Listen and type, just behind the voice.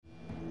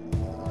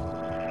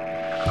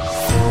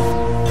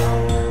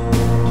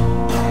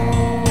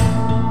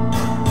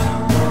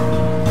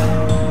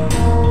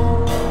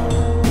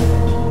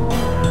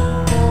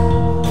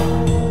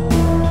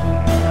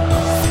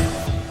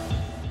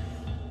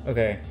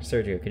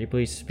Sergio, could you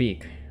please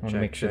speak? I want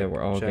to make sure that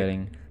we're all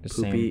getting the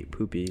same.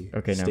 Poopy.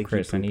 Okay, now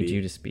Chris, poopy. I need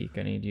you to speak.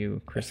 I need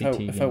you, Chrissy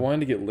Teigen. If I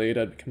wanted to get laid,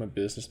 I'd become a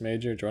business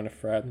major, join a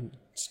frat, and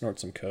snort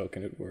some coke,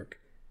 and it'd work.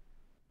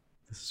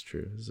 This is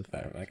true. This is a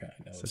fact. I know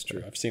it's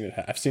true. I've seen it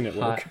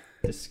Hot, work.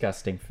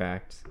 disgusting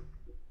facts.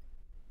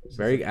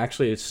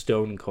 Actually, it's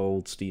stone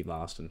cold Steve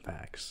Austin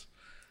facts.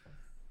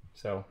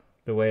 So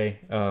the way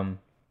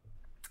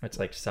it's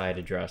like side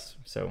address.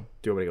 So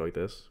Do you want me to go like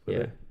this? with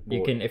yeah, it?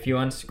 you can if you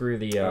unscrew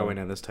the Oh wait,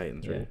 no, this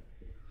tightens, right?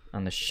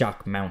 on the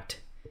shock mount.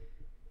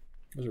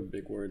 Those are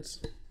big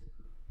words.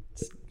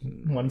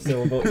 One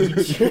syllable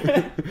each.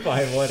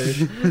 5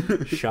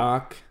 letters.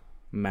 Shock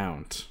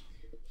mount.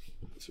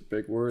 Those are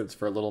big words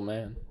for a little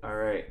man. All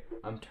right,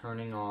 I'm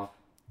turning off.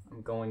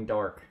 I'm going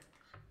dark.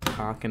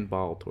 Cock and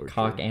ball torture.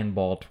 Cock and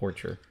ball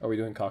torture. Are we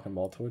doing cock and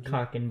ball torture?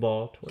 Cock and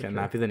ball torture. Can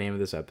that be the name of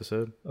this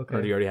episode? Okay.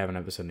 Or do you already have an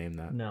episode named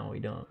that? No, we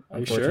don't. Are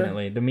you sure?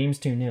 Unfortunately, the meme's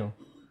too new.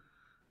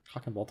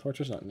 Cock and ball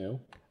torture's not new.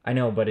 I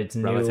know, but it's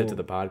Relative new to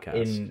the podcast.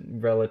 in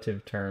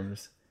relative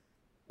terms.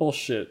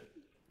 Bullshit.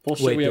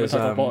 Wait, we haven't does,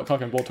 talked about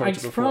cock and ball torture I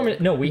before. promise.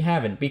 No, we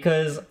haven't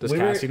because Does we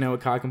Cassie know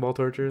what cock and ball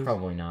torture is?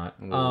 probably not.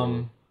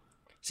 Ooh.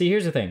 See,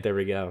 here's the thing. There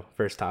we go.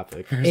 First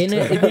topic.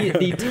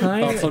 The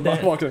time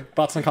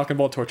Thoughts on cock and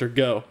ball torture,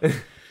 go.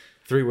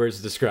 3 words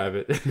to describe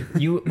it.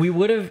 we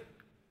would have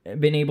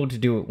been able to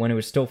do it when it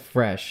was still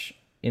fresh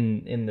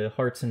in the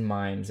hearts and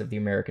minds of the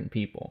American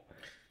people,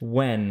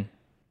 when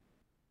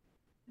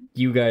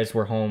you guys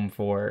were home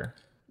for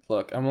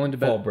Look, I'm willing to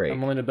fall bet. break.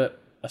 I'm willing to bet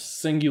a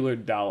singular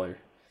dollar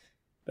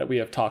that we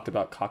have talked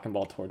about cock and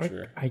ball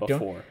torture I don't-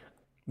 before.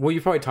 Well,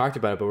 you probably talked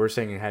about it, but we're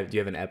saying, do you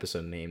have an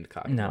episode named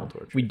cock and ball No,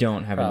 torture? we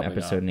don't have Probably an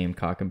episode not. named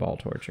Cock and Ball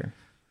Torture.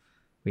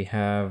 We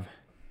have...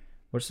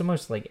 What's the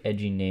most, like,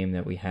 edgy name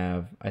that we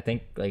have? I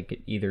think,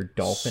 like, either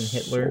Dolphin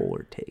Hitler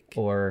Solar take.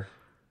 or...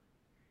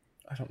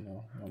 I don't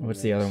know.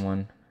 What's the other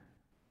one?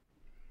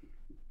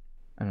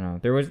 I don't know.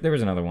 There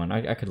was another one.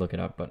 I could look it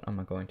up, but I'm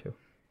not going to.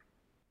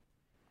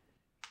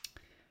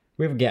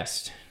 We have a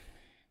guest.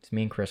 It's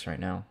me and Chris right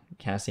now.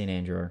 Cassie and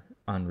Andrew are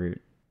en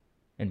route.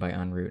 And by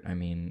en route, I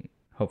mean,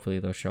 hopefully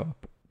they'll show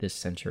up this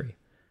century.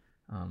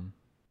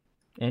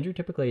 Andrew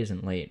typically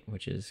isn't late,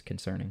 which is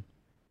concerning.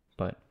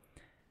 But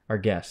our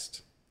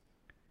guest,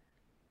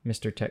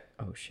 Mr. Tech...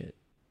 Oh, shit.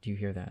 Do you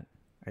hear that?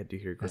 I do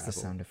hear That's gravel.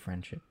 the sound of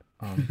friendship.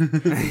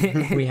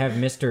 We have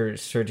Mr.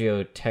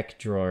 Sergio Tech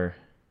Drawer.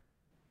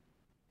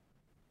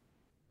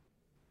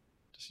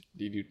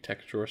 Do you do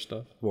tech drawer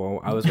stuff? Well,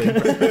 I was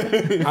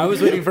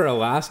waiting for a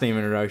last name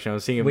introduction. I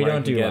was seeing if We Martin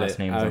don't do could get last it.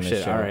 names Oh, on this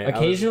shit. show. All right.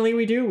 Occasionally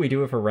we do. We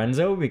do it for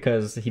Renzo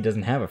because he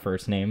doesn't have a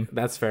first name.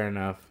 That's fair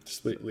enough.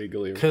 Just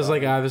legally. Because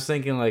like I was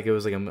thinking like it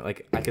was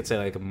like I could say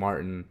like a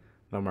Martin,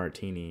 a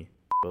Martini,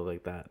 but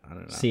like that. I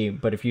don't know. See,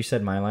 but if you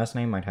said my last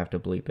name, I'd have to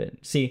bleep it.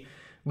 See,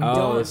 we Oh,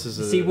 don't. this is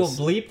a- See, we'll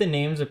bleep the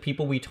names of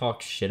people we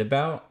talk shit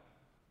about,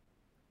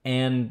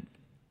 and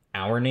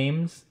our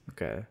names,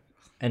 Okay.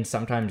 and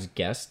sometimes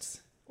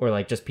guests, or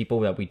like just people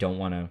that we don't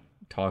want to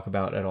talk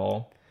about at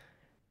all.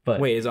 But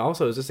Wait, is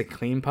this a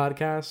clean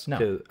podcast? No,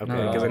 Okay, not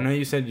at because I all. know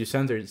you said you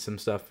censored some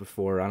stuff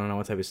before. I don't know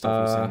what type of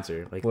stuff you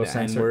censor, like we'll the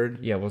censor. N-word.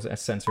 Yeah, we'll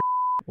censor.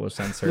 We'll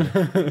censor.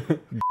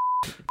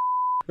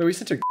 Wait, we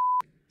censored.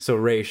 So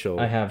racial.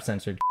 I have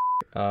censored.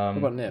 What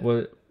about Nip?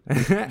 Well,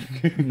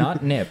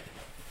 not Nip.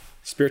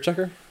 Spear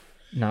chucker.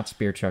 Not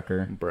Spear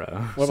Chucker.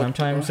 Bruh. What about-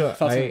 Sometimes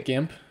thoughts on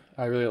Gimp.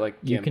 I really like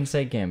Gimp. You can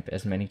say GIMP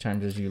as many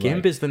times as you like.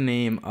 GIMP is the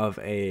name of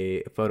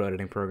a photo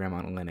editing program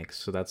on Linux,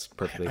 so that's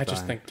perfectly I fine.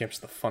 just think Gimp's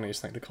the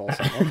funniest thing to call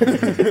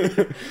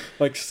someone.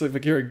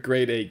 like you're a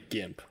grade A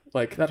Gimp.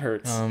 Like that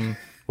hurts.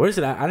 What is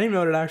it? I don't even know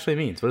what it actually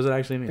means. What does it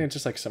actually I think mean? it's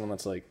just like someone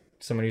that's like.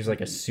 Somebody who's like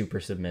a super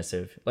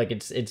submissive. Like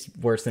it's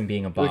worse than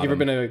being a Like bottom. you ever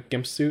been in a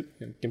Gimp suit?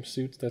 Gimp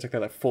suits. That's like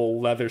that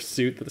full leather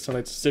suit that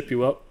somebody zip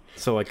you up,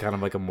 So like kind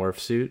of like a morph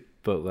suit,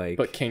 but like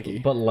but kinky.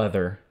 But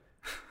leather.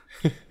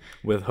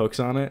 with hooks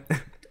on it.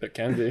 It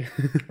can be.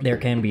 There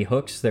can be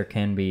hooks. There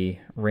can be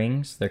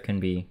rings. There can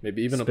be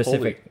Maybe even a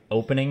specific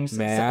openings.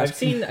 May I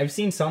So ask? I've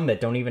seen some that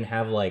don't even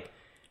have like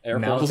Air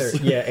mouth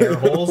holes. or- yeah, air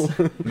holes.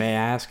 May I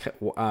ask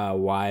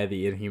why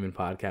the Inhuman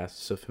podcast is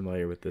so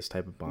familiar with this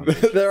type of bondage?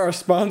 They're our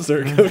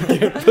sponsor.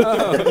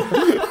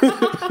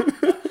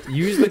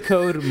 Use the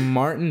code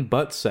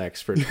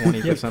MartinButtSex for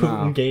 20%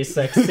 off.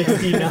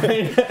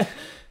 PutinGaySex69.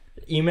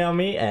 Email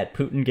me at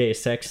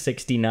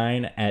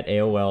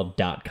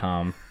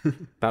PutinGaySex69@AOL.com.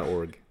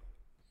 .org.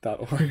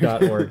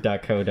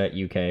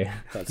 .org.co.uk.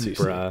 That's easy.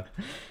 Bruh.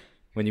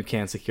 When you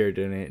can't secure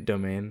a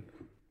domain.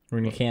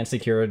 When you can't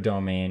secure a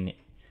domain,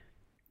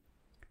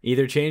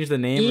 Either change the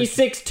name or...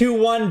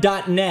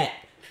 e621.net.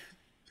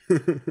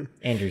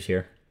 Andrew's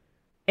here.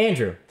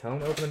 Andrew, Tell him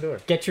to open the door.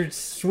 get your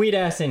sweet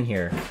ass in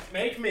here.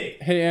 Make me.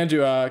 Hey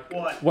Andrew,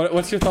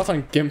 what's your thoughts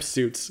on Gimp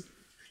suits?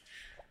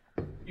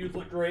 You'd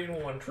look great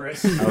in one,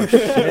 Chris. Oh,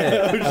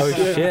 shit. Oh,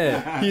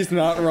 shit. He's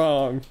not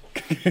wrong.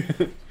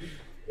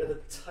 Got a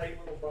tight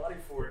little body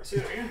for it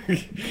too.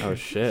 Oh,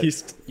 shit.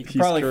 He's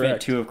Probably fit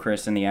correct. two of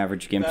Chris in the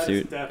average GIMP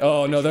suit.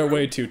 Oh no, they're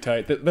way too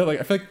tight. They're like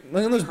I feel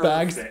like those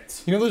bags.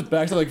 Perfect. You know those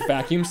bags that like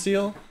vacuum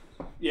seal.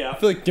 Yeah. I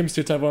feel like gimp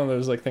suits have one of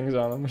those like things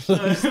on them.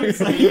 I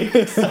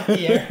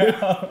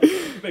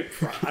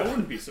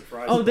wouldn't be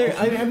surprised. Oh,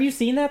 have you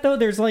seen that though?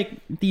 There's like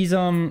these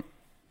I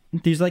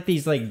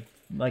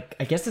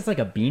guess it's like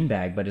a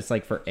beanbag, but it's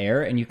like for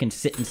air, and you can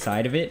sit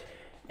inside of it,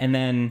 and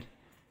then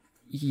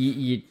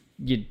you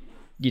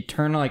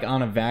turn like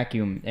on a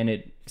vacuum, and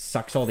it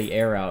sucks all the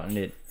air out, and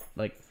it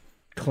like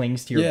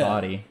clings to your Yeah.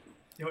 body.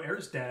 You know,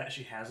 Eric's dad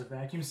actually has a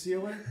vacuum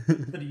sealer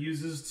that he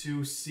uses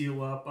to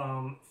seal up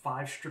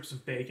 5 strips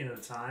of bacon at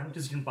a time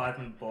because you can buy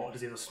them in bulk because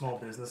he has a small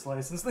business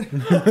license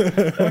thing.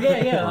 Oh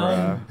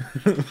yeah.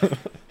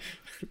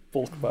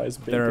 Bulk buys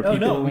There are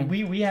bacon. Oh people.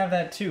 no, we have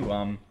that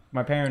too.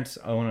 My parents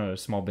own a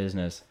small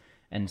business,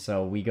 and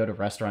so we go to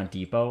Restaurant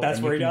Depot. That's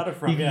and where you he can- got it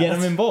from, You can yeah.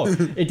 get them in bulk.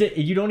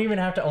 You don't even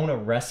have to own a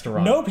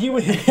restaurant. Nope, he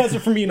has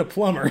it from being a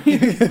plumber.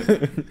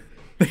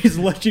 They just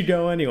let you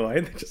go anyway.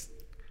 They just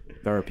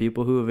There are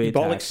people who evade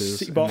taxes.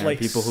 he bought and there are like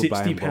people who buy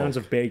 60 in bulk. pounds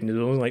of bacon. It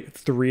was only like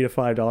 $3 to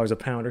 $5 a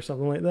pound or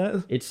something like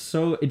that. It's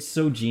so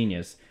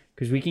genius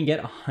because we can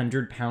get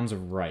 100 pounds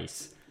of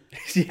rice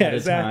Yeah, at a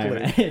exactly.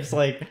 time. It's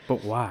like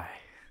But why?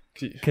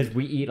 because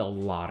we eat a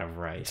lot of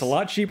rice. It's a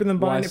lot cheaper than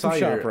Well, buying it from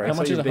ShopRite. How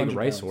much is a big 100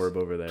 rice pounds? orb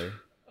over there?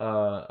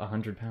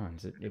 100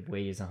 pounds. It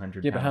weighs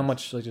 100. Yeah, but pounds. how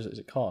much like does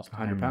it cost?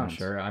 100 I'm not pounds.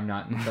 sure. I'm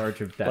not in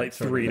charge of that. Like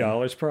sort of thing.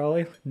 $3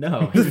 probably.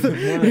 No.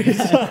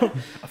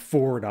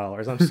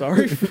 $4. I'm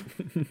sorry.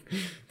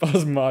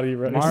 Basmati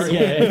rice.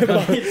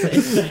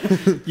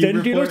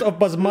 $10 of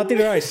basmati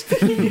rice.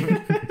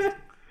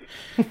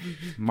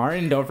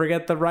 Martin, don't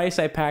forget the rice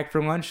I packed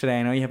for lunch today.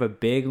 I know you have a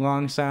big,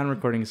 long sound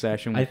recording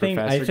session with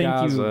Professor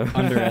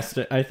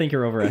Gaza. I think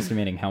you're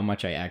overestimating how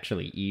much I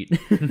actually eat.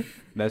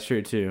 That's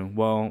true too.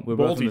 Well, we're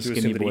Bold both in the you to skinny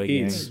assume that boy he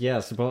gang. eats.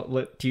 Yes, but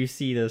look, do you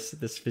see this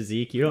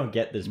physique? You don't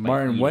get this. By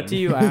Martin, what do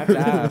eating. you I have to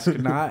ask?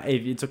 Not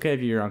if it's okay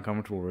if you're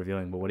uncomfortable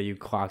revealing, but what do you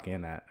clock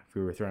in at if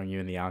we were throwing you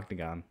in the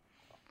octagon?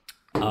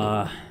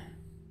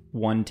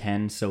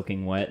 110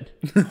 soaking wet.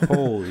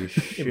 Holy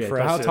shit!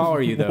 But how Impressive. tall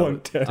are you though?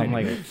 110. I'm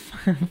like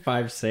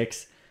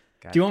 5'6".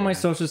 Do you want my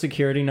social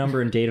security number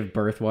and date of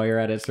birth while you're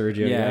at it, Sergio?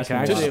 Yeah, You're asking can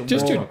I a just- lot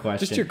Just of your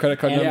questions. just your credit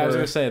card Yeah, I was number.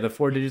 gonna say the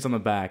 4 digits on the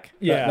back.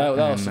 Yeah. That'll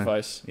And-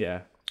 suffice.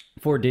 Yeah,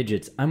 4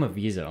 digits. I'm a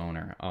Visa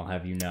owner. I'll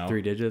have you know.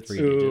 3 digits. 3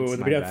 Ooh, digits.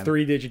 my we got bad.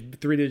 three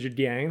digit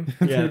gang.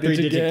 Yeah,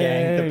 3-digit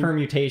gang. The gang.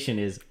 permutation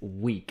is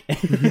weak.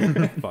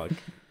 Fuck.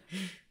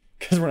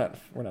 Because we're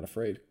not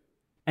afraid.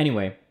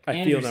 Anyway, I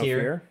feel Andrew's no here.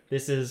 fear.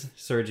 This is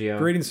Sergio.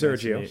 Greetings,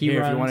 Sergio. He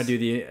Here, if you want runs- to do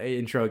the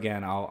intro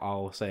again,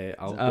 I'll say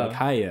I'll be like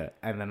hiya,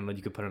 and then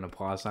you could put an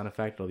applause sound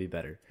effect. It'll be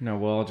better. No,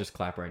 we'll all just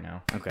clap right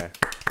now. Okay.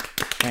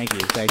 Thank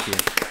you.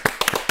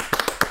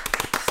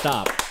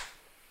 Stop.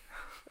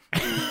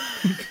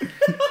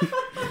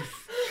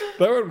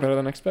 That went better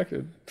than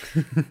expected.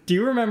 Do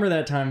you remember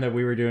that time that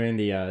we were doing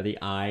the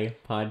I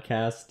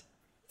podcast?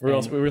 We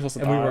were supposed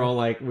to And we were all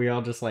like,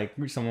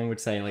 someone would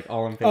say like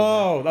all in favor.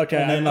 Oh, okay.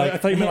 And then, I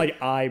thought you meant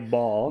like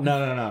eyeball.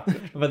 No.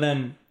 But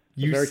then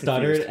you Very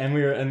stuttered,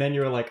 confused. and then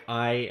you were like,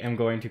 I am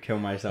going to kill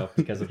myself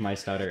because of my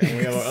stutter, and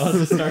we all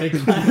just started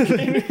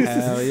clapping.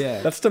 Hell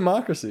yeah. That's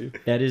democracy.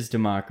 That is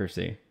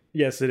democracy.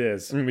 Yes, it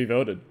is. I mean, we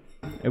voted.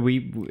 It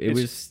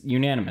was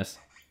unanimous.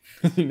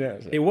 Yeah,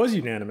 It was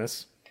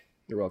unanimous.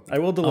 you're welcome. I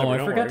will deliver. Oh, I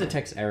don't forgot to worry.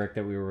 text Eric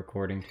that we were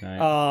recording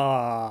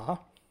tonight.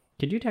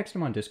 Could you text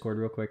him on Discord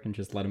real quick and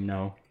just let him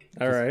know?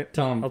 All right.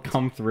 Tell him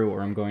come through,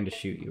 or I'm going to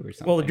shoot you or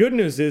something. Well, the good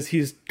news is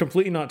he's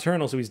completely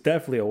nocturnal, so he's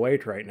definitely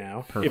awake right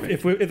now.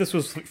 Perfect. If this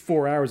was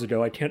 4 hours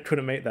ago, I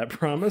couldn't make that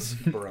promise.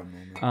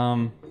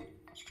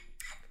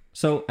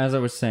 So as I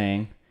was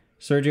saying,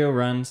 Sergio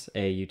runs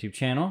a YouTube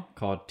channel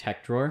called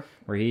Tech Drawer,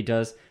 where he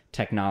does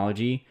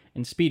technology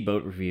and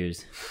speedboat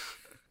reviews.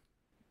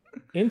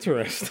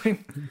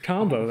 Interesting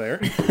combo there.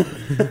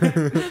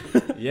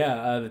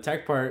 Yeah, the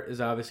tech part is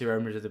obviously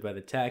represented by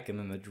the tech, and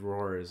then the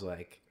drawer is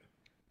like,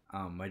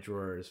 my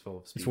drawer is full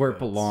of speedboats. It's where it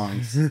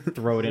belongs.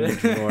 Throw it in a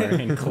drawer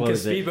and Because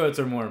close it. speedboats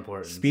are more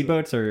important.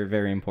 Speedboats are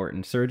very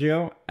important.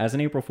 Sergio, as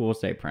an April Fool's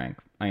Day prank,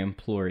 I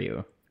implore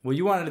you. Well,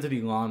 you wanted it to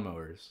be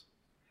lawnmowers.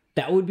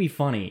 That would be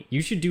funny.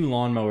 You should do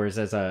lawnmowers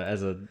as a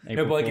No,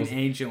 April but like an Fool's.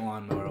 ancient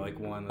lawnmower, like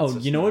one. That's Oh,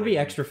 just you know what would be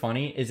modern. extra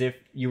funny is if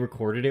you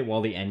recorded it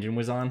while the engine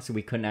was on, so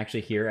we couldn't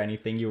actually hear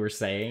anything you were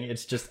saying.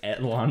 It's just a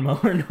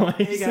lawnmower noise.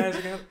 Hey guys,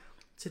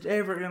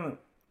 today we're gonna.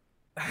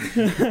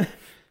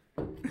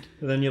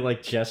 Then you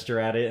like gesture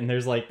at it, and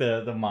there's like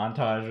the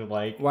montage of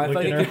like. Well, I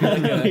thought looking it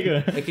could, be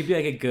around. like it could be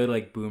like a good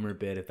like boomer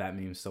bit if that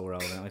meme's still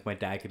relevant. Like my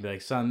dad could be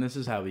like, "Son, this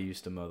is how we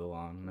used to mow the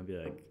lawn," and I'd be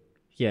like,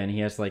 Yeah, and he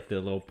has like the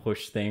little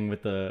push thing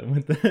with the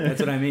 "That's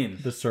what I mean."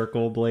 the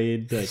circle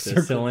blade, like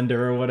the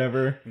cylinder or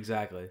whatever.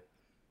 Exactly.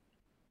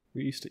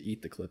 We used to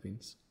eat the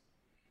clippings.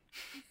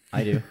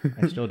 I do.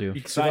 I still do.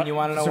 Son, you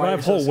want to know why Survive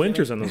you're so whole skinny?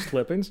 winters on those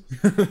clippings.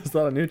 There's a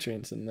lot of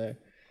nutrients in there.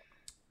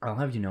 I'll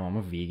have you know I'm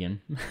a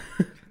vegan.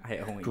 I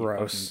only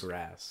Gross. eat fucking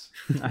grass.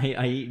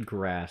 I eat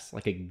grass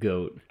like a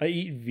goat. I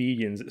eat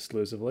vegans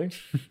exclusively.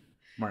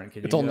 Martin,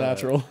 can It's you, all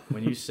natural.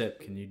 When you sip,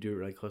 can you do it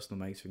really close to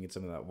the mic so we can get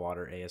some of that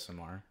water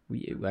ASMR?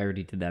 I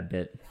already did that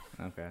bit.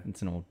 Okay.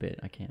 It's an old bit.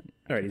 I can't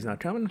All right, he's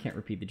not coming.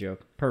 repeat the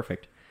joke.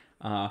 Perfect.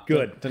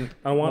 Good.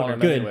 I want him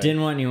Good. anyway.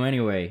 Didn't want you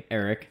anyway,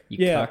 Eric.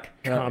 You cuck.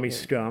 Commie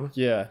scum.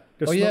 Yeah.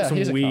 Just smoke some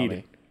he's a weed.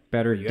 commie.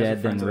 Better You guys are dead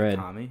than friends with red.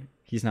 Tommy?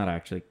 He's not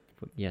actually.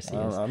 Yes, he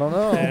is. I don't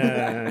know.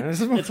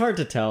 It's hard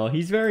to tell.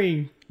 He's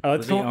very.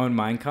 Does he own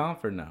Mein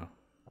Kampf or no?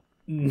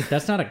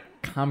 That's not a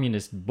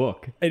communist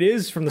book. It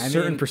is from the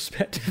certain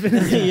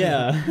perspective.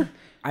 Yeah.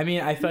 I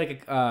mean, I feel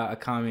like a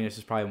communist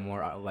is probably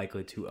more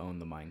likely to own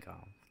the Mein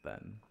Kampf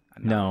than a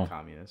No.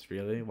 communist.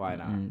 Really? Why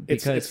not?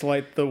 It's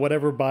like the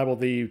whatever Bible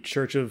the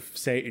Church of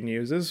Satan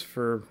uses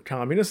for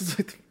communists.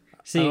 It's like,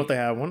 I don't know if they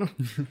have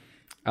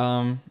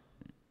one.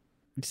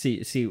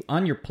 See,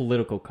 on your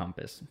political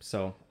compass.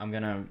 So I'm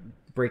gonna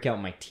break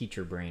out my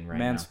teacher brain right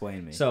now.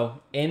 Mansplain me.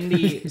 So in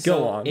the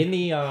on. in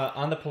the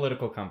on the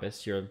political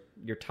compass, your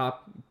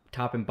top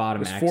and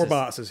bottom There's axis. 4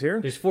 boxes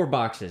here. There's 4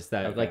 boxes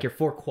that Okay. like your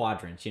 4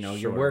 quadrants. You know,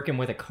 you're Sure. working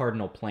with a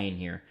cardinal plane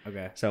here.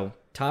 Okay. So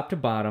top to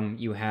bottom,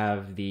 you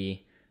have the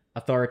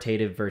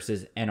authoritative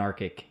versus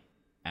anarchic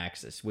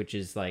axis, which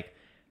is like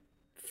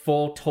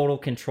full total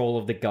control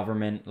of the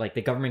government. Like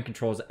the government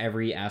controls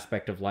every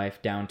aspect of life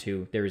down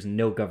to there is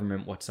no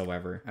government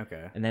whatsoever.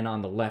 Okay. And then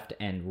on the left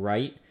and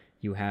right,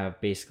 you have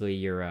basically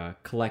your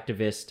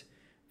collectivist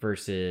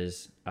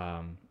versus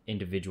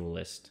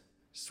individualist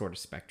sort of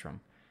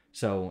spectrum.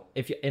 So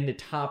if you in the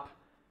top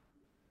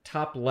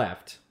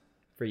left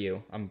for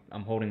you, I'm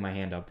holding my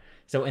hand up.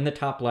 So in the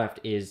top left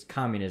is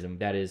communism.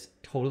 That is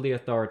totally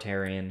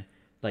authoritarian.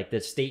 Like the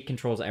state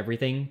controls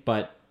everything,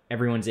 but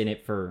everyone's in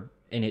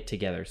it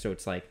together. So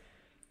it's like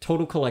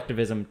total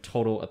collectivism,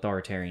 total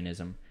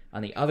authoritarianism.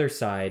 On the other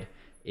side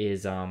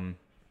is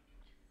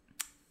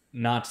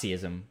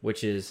Nazism,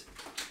 which is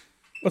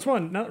What's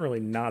one? Not really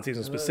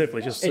Nazism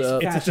specifically. Just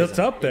it's it's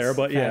up there,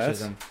 but yes.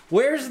 fascism.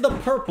 Where's the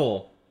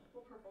purple?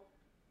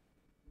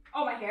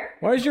 Oh, my hair?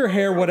 Why is your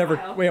hair whatever?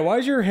 Profile. Wait, why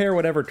is your hair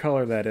whatever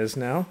color that is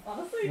now?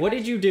 Honestly, What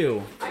did you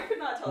do? I could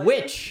not tell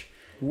Which?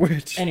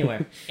 Which?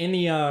 Anyway, in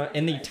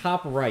the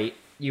top right,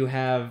 you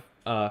have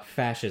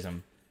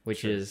fascism,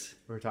 which is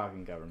We're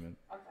talking government.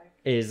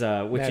 which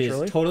Naturally.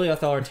 is totally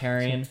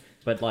authoritarian,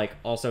 but like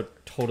also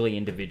totally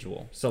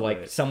individual. So like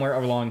Right. somewhere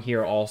along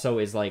here also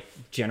is like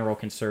general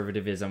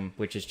conservatism,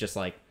 which is just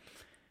like,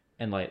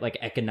 and like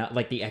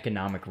the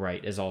economic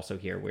right is also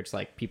here, where it's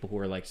like people who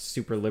are like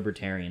super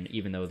libertarian,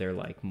 even though they're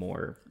like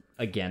more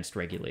against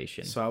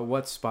regulation. So at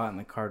what spot in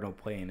the cardinal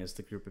plane is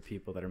the group of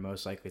people that are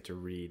most likely to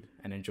read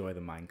and enjoy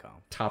the Mein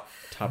Kampf? Top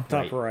Top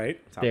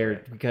right. Top There,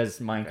 right. because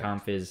Mein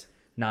Kampf is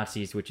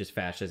Nazis, which is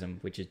fascism,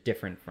 which is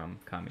different from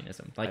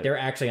communism. Like they're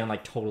actually on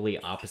like totally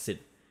opposite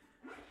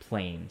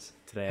planes.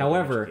 Today I'm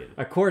However, educated.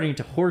 according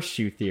to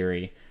horseshoe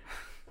theory,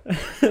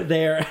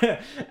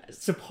 they're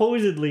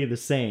supposedly the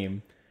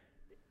same,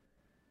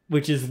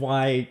 which is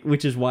why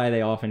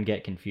they often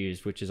get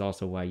confused. Which is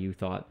also why you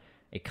thought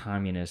a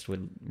communist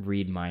would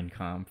read Mein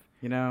Kampf.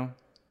 You know,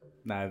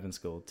 now I've been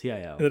schooled.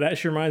 TIL. That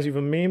actually reminds me of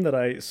a meme that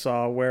I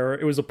saw where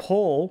it was a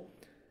poll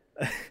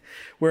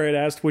where it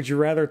asked, would you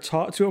rather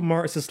talk to a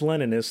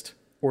Marxist-Leninist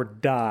or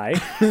die?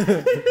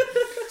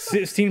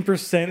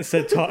 16%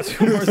 said talk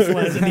to a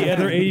Marxist-Leninist, and the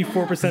other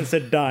 84%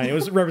 said die. It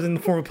was represented in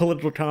the form of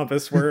political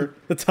compass, where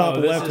the top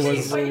left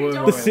was Wait, you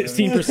don't-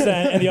 16%,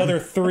 and the other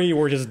 3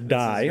 were just This is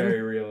die.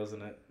 very real,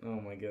 isn't it? Oh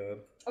my god.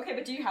 Okay,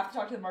 but do you have to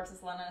talk to the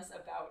Marxist-Leninists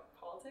about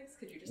politics?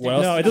 Could you just... No,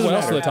 it doesn't What matter.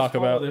 else do they talk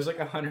about? There's like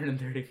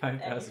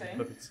 135,000 Anything.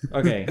 votes.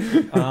 Okay.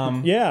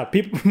 Yeah,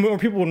 more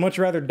people would much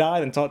rather die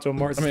than talk to a I mean,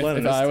 Marxist-Leninist.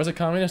 if I was a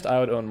communist, I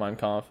would own Mein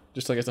Kampf,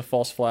 just like as a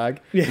false flag.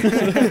 Yeah.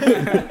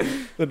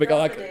 The big,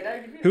 like,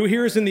 Data? Who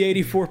here is in the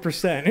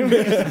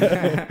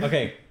 84%?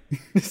 Okay.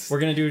 We're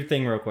gonna do a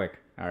thing real quick.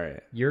 All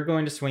right. You're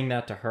going to swing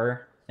that to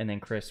her, and then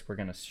Chris, we're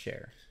gonna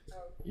share.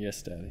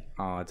 yes, daddy.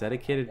 Oh,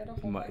 dedicated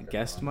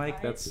guest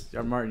mic? That's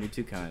Martin, you're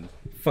too kind.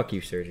 Fuck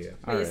you, Sergio.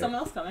 All Wait, is right. someone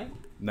else coming?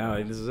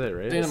 No, this is it,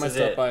 right? Dana might is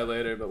stop it. by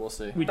later, but we'll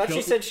see. I thought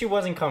she said she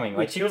wasn't coming.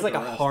 Like she was like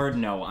a hard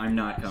no. I'm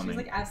not She's coming.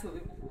 like,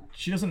 absolutely.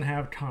 She doesn't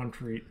have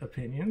concrete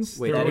opinions.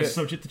 Wait, They're do we- always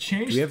subject to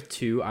change. Do we have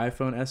 2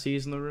 iPhone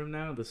SEs in the room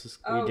now? This is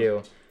Oh,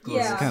 do.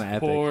 this is kind of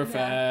epic. Poor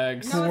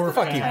fags. No, Poor it's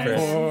Fuck you, okay.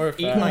 Chris. Poor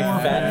Eat my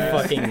fat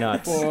fucking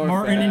nuts. Poor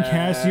Martin and fags.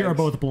 Cassie are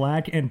both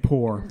black and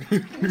poor.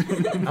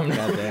 I'm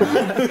not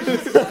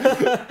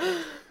there.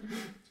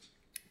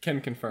 Can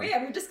confirm. Wait,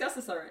 yeah, we discussed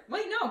this already.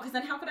 Wait, no, because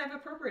then how could I have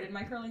appropriated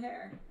my curly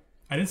hair?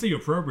 I didn't say you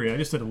appropriate. I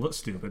just said it looked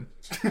stupid.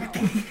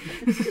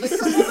 The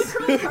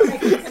curly part I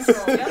can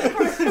control. The other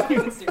part probably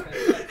looks stupid.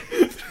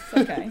 But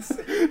it's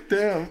okay.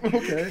 Damn.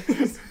 Okay.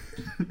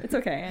 It's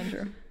okay,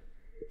 Andrew.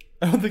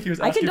 I don't think he was.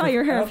 I can asking dye for,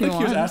 your hair I don't if you think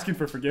he was want. asking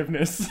for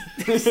forgiveness.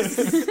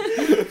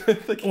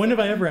 When have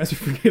I ever asked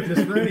for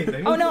forgiveness for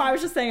anything? Oh no, I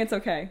was just saying it's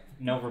okay.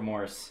 No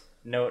remorse.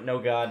 No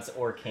gods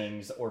or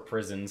kings or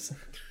prisons.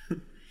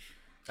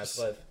 That's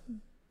life.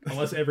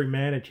 Unless every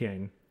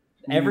mannequin.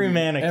 Every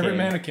mannequin. Every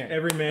mannequin.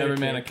 Every mannequin. Every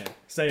mannequin.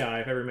 Say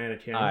I. Every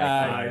mannequin.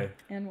 Aye.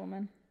 And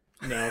woman.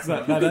 No, it's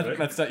That's not.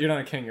 not, you're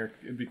not a king.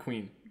 It'd be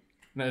queen.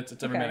 No, it's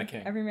every man a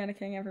king. Every man a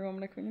king, every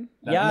woman a queen.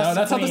 Yeah, No,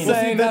 that's not the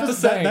saying. That's the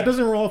saying. That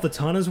doesn't roll off the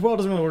tongue as well. It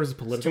doesn't really work as a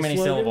political Too many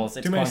slogan. syllables.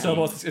 It's Too many clunky.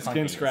 syllables. It's Clunky.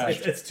 getting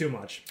scratched. It's too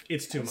much.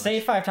 It's too much. Say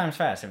it 5 times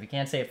fast. If you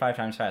can't say it 5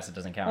 times fast, it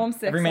doesn't count. Well, I'm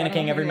 6, every man a so I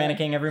king, don't every think man a it-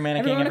 king, every man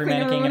a king, Everyone every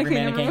man a king, every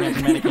man a king,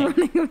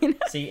 every man a king.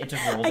 See, it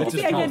just rolls. I It can see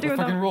just I can't rolls. do it.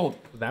 Fucking rolled.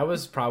 That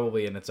was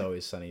probably an It's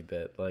Always Sunny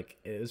bit. Like,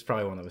 it was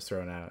probably one that was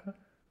thrown out.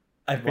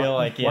 I feel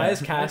like, yeah. Why is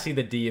Cassie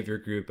the D of your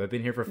group? I've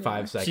been here for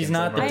 5 seconds. She's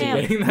not and the we're D.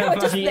 debating No,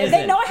 that just, She they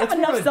isn't. know I have That's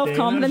enough more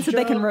self-confidence that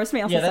David's they can job. roast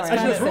me. I'll Yeah, say that's sorry.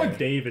 Actually, kinda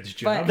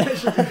that's sick. more like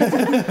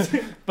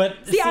David's job.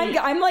 But See,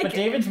 I'm like- but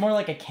David's more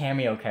like a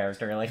cameo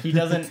character. Like he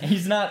doesn't.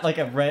 He's not like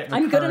a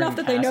I'm good enough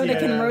that they know they Yeah.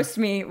 can roast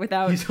me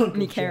without He's Uncle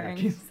me Jack.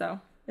 caring. So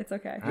it's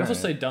okay. You also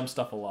say dumb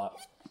stuff a lot.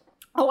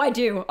 Oh, I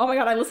do. Oh my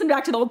god, I listened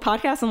back to the old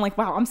podcast. I'm like,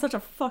 wow, I'm such a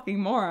fucking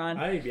moron.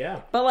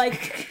 Yeah. But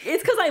like,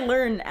 it's because I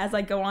learn as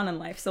I go on in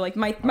life. So like,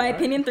 my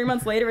opinion 3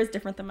 months later is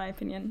different than my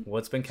opinion.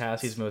 What's been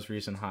Cassie's most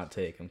recent hot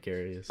take? I'm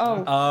curious. Oh,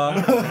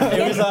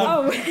 It was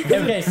oh.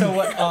 okay. So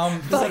what?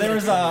 So there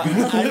was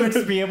I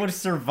would be able to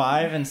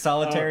survive in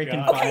solitary Oh,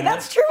 God. confinement. Okay,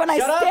 that's true, and I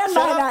Shut up, stand shut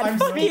by up, that. I'm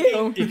Fuck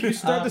speaking. you. If you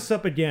start this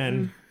up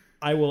again,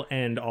 I will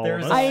end all of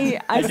There's us. I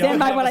don't stand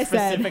by have what a I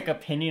said. specific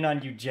opinion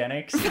on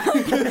eugenics. I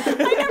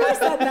never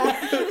said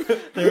that.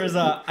 There was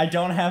I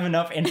don't have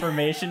enough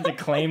information to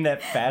claim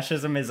that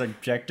fascism is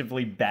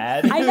objectively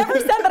bad. I never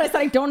said that. I said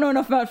I don't know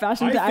enough about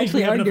fashion I to think we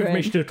actually have enough argue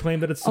information it. to claim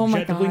that it's Oh my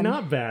subjectively God.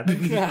 not bad.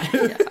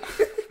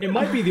 It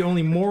might be the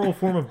only moral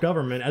form of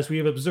government, as we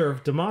have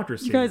observed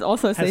democracy. You guys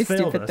also say has failed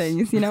stupid us.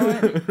 things. You know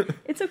what?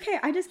 It's okay.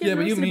 I just get Yeah,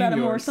 but you roasted mean about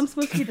it more. yours. So I'm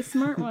supposed to be the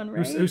smart one,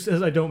 right? Who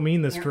says I don't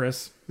mean this,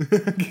 Chris?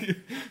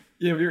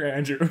 Yeah, but you're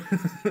Andrew.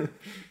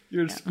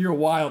 You're a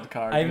wild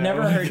card. I've you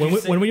never know? heard When you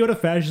we, say, when we go to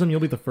fascism,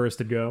 you'll be the first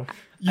to go.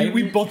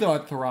 We both know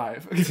I'd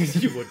thrive.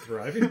 You would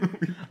thrive.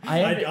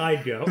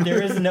 I'd go.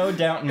 there is no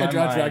doubt in my I'd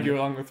drag mind. you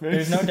along with me.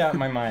 There's no doubt in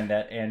my mind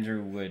that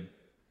Andrew would,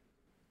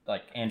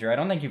 like Andrew. I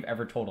don't think you've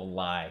ever told a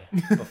lie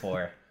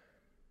before.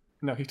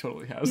 No, he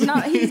totally has.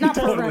 He's not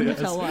Totally programmed to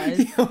has. tell lies.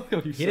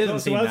 He doesn't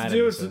So seem what I have that to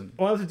do is, innocent.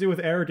 what I have to do with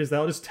Eric is that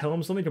I'll just tell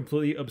him something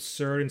completely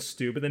absurd and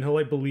stupid, then he'll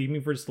like believe me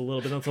for just a little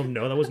bit, and I'll tell him,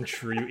 no, that wasn't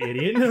true, you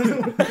idiot.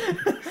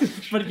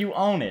 But you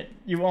own it.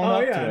 You own Oh,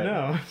 up yeah, to it.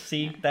 no.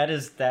 See, that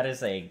is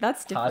a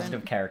That's different.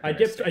 positive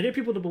characteristic. I get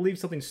people to believe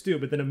something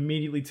stupid, then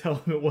immediately tell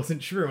them it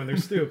wasn't true and they're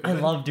stupid. I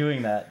love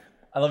doing that.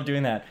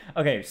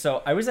 Okay,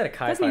 so I was at a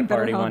Guys Chi-Fi need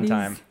better party one hobbies.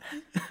 time.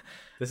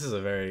 This is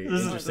a very This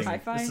is- interesting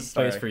Hi-Fi? This is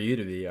place sorry. for you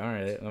to be. All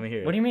right, let me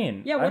hear it. What do you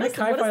mean? Yeah, what I'm is at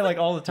the- what is Chi-Fi the- like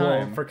all the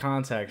time. Well, for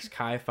context,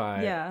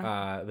 Chi-Fi,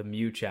 Yeah. the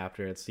Mew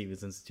chapter at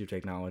Stevens Institute of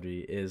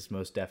Technology is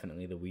most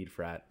definitely the weed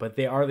frat, but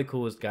they are the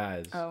coolest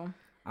guys. Oh,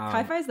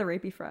 Chi-Fi is the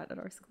rapey frat at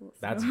our school. So.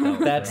 That's dope.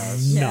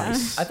 That's Yeah.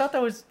 Nice. I thought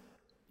that was.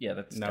 Yeah,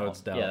 that's No, Delt.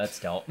 it's Delt. Yeah, that's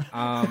Delt. But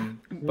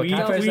Weed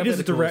Chi-Fi is is a definitely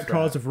the direct coolest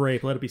cause frat. of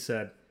rape, let it be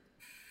said.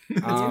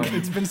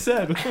 It's been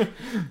said.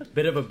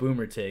 Bit of a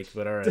boomer take,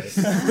 but all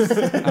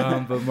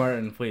right. But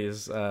Martin,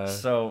 please.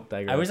 So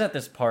digress. I was at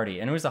this party,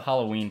 and it was a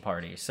Halloween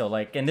party. So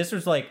like, and this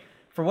was like,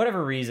 for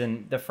whatever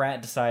reason, the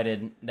frat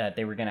decided that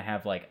they were gonna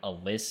have like a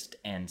list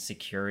and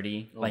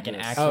security, like an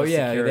actual. Oh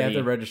yeah, security. they have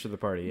to register the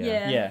party. Yeah.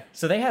 Yeah. Yeah.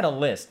 So they had a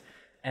list.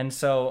 And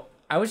so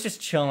I was just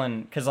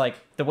chilling because, like,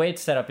 the way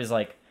it's set up is,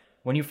 like,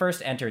 when you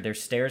first enter,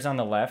 there's stairs on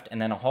the left and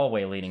then a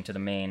hallway leading to the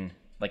main,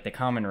 like, the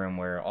common room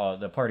where all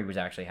the party was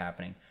actually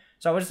happening.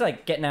 So I was,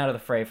 like, getting out of the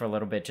fray for a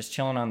little bit, just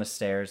chilling on the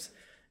stairs.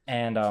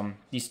 And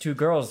these two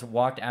girls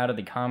walked out of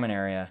the common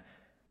area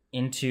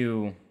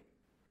into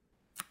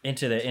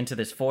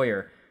this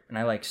foyer. And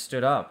I, like,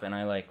 stood up and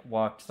I, like,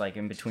 walked, like,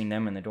 in between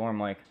them and the door. I'm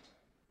like,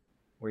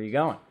 where are you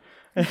going?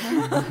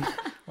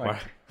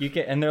 Like, you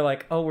can, and they're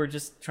like, "Oh, we're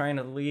just trying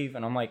to leave,"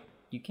 and I'm like,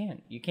 "You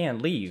can't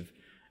leave,"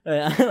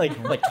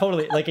 like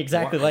totally, like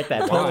exactly like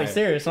that, totally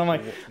serious. So I'm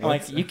like,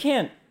 "You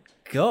can't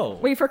go."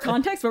 Wait, for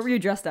context, what were you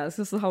dressed as?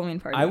 This is a Halloween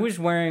party. I was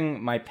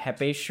wearing my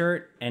Pepe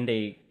shirt and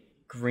a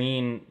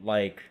green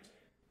like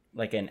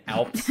an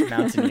Alps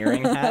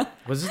mountaineering hat.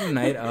 Was this the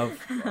night of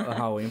a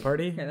Halloween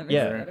party? Okay, that makes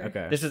Yeah. it better.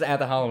 Okay. This was at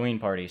the Halloween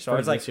party, so I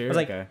was like, this year?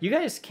 Okay. "You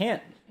guys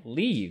can't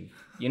leave.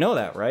 You know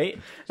that, right?"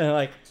 And they're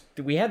like,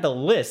 "We had the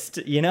list,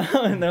 you know,"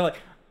 and they're like,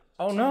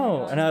 "Oh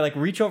no!" And I like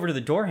reach over to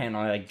the door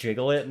handle, and I like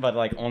jiggle it, but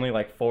like only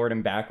like forward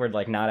and backward,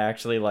 like not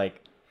actually like.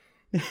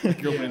 You're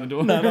opening the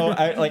door. No,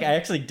 I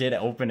actually did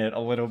open it a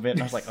little bit, and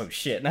I was like, "Oh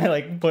shit!" And I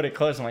like put it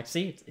closed. I'm like,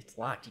 "See, it's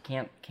locked. You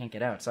can't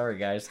get out. Sorry,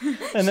 guys."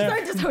 And then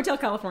Sorry, just Hotel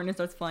California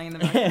starts playing in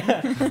the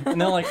background. and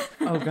they're like,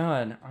 "Oh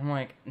god." I'm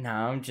like,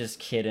 "Nah, I'm just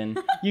kidding.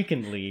 You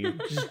can leave."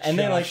 And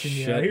they like, Joshing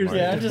you shit, out. Here's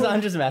Martin. the yeah,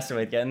 I'm just messing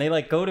with you. And they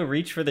like go to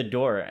reach for the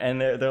door, and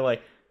they're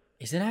like,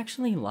 "Is it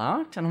actually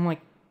locked?" And I'm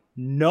like,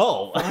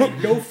 "No."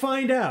 Go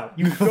find out.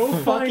 You go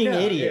find Fucking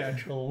out.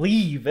 idiot.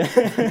 Leave.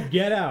 Yeah.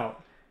 Get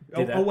out.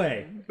 Dude, that-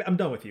 Away. I'm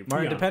done with you.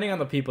 Martin, Be on. depending on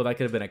the people, that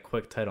could have been a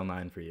quick Title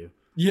IX for you.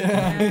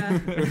 Yeah.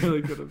 It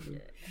really could have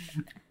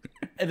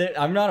been.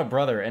 I'm not a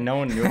brother, and no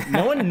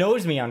one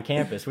knows me on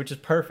campus, which is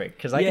perfect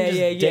because I can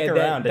just dick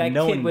around that and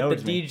no kid one with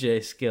knows the me.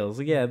 DJ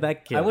skills. Yeah,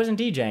 that kid. I wasn't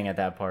DJing at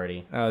that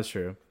party. Oh, that's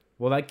true.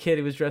 Well, that kid,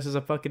 he was dressed as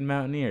a fucking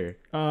mountaineer.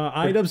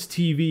 iDubbbz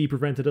TV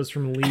prevented us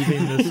from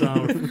leaving this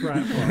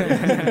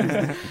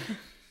frat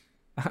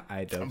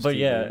party. iDubbbz But TV.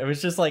 yeah, it was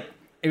just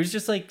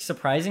like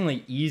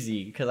surprisingly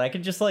easy because I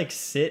could just like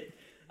sit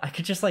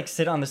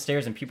on the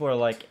stairs and people are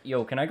like,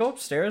 "Yo, can I go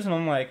upstairs?" And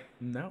I'm like,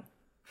 No.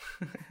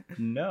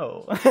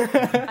 "No."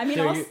 I mean,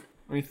 also,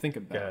 Let me think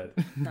about it.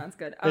 that's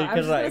good. I was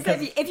Because, just gonna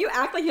like, say, if you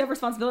act like you have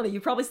responsibility,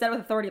 you probably said with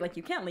authority, like,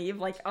 you can't leave.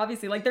 Like,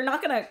 obviously, like, they're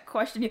not gonna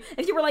question you.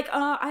 If you were like,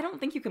 I don't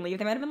think you can leave,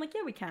 they might have been like,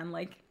 yeah, we can.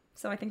 Like,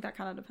 so I think that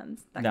kind of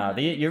depends. No,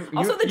 you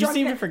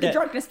seem to forget the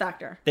drunkenness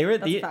factor.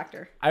 That's a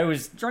factor. I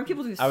was Drunk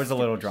people do. I was a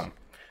little stupid drunk.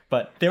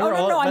 But they were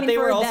I mean,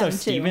 also them, too.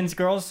 Stevens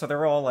girls, so they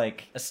were all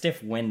like a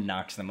stiff wind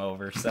knocks them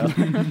over. So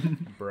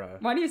Bruh.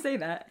 Why do you say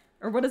that?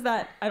 Or what is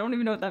that? I don't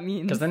even know what that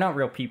means. because they're not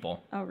real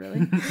people. Oh,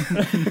 really?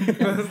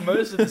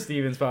 Most of the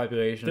Stevens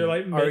population They're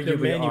like they're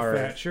arguably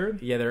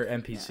manufactured. Yeah, they're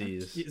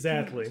NPCs.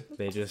 Exactly.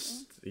 They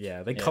just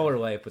they color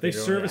life, but They they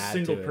don't serve really a add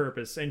single to it.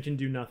 purpose and can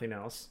do nothing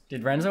else.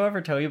 Did Renzo ever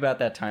tell you about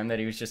that time that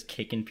he was just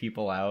kicking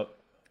people out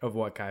Of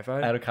what,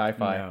 Kai-Fi? of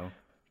Kai-Fi? No.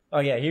 Oh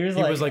yeah, he was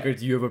like,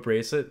 do you have a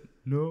bracelet?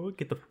 No,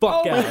 get the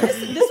fuck Oh, out. wait,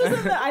 this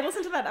was in I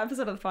listened to that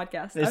episode of the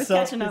podcast. I was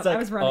catching up. it's like, I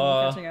was running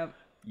and catching up.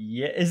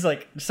 yeah, it's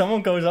like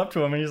someone goes up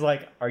to him and he's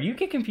like, "Are you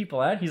kicking people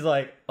out?" He's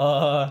like,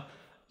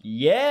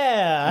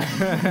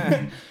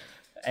 yeah."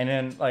 And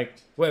then like,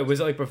 Wait, was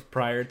it like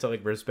prior to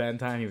like wristband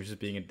time? He was just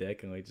being a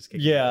dick and like just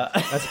kicking. yeah,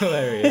 That's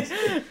hilarious.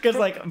 because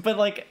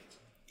but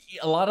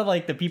a lot of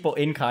like the people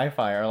in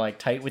Kai-Fi are like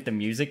tight with the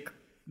music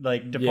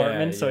like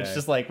department, so it's yeah.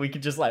 just like we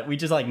just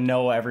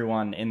know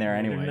everyone in there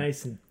anyway. They're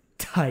nice and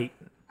tight.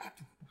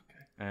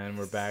 And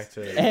we're back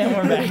to And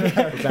we're back.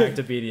 we're back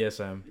to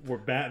BDSM. We're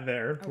back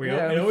there.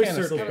 Yeah, It we always can't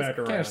circles escape- back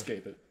Can't around.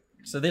 escape it.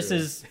 So this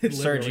is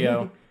Literally.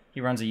 Sergio.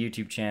 He runs a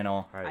YouTube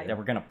channel Right. that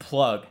we're gonna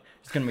plug.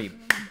 It's gonna be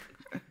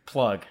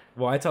plug.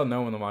 Well, I tell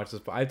no one to watch this,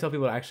 but I tell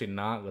people to actually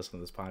not listen to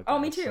this podcast. Oh,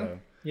 me too. so-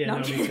 Yeah, No,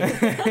 no, I'm me too.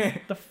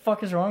 What the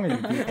fuck is wrong with you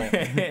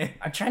people?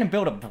 I'm trying to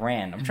build a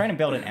brand. I'm trying to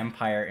build an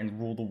empire and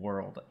rule the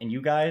world. And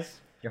you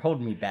guys, you're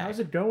holding me back. How's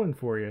it going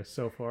for you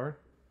so far?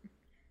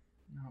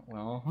 Not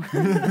well.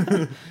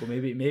 Well,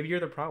 maybe you're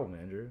the problem,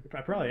 Andrew.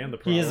 I probably am the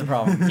problem. He is the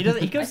problem.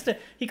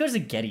 He goes to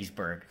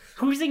Gettysburg.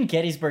 Who's in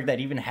Gettysburg that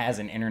even has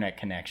an internet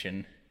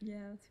connection? Yeah.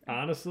 That's fair.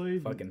 Honestly,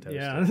 Fucking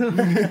toasted.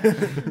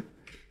 Yeah.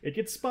 It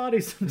gets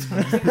spotty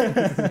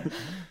sometimes.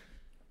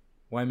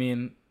 Well, I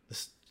mean,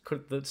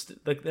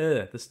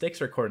 the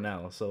sticks are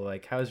Cornell, so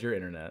like, how's your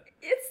internet?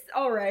 It's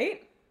all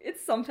right.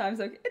 It's sometimes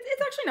okay.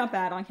 It's actually not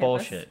bad on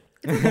campus. Bullshit.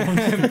 No,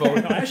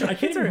 actually, I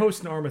can't even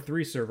host an Arma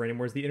 3 server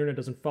anymore as the internet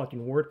doesn't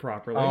fucking work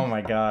properly. Oh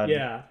my god.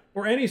 Yeah.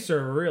 Or any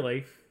server,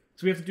 really.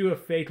 So we have to do a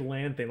fake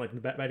LAN thing, like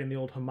back in the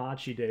old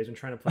Hamachi days when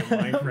trying to play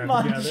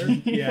Minecraft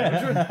together.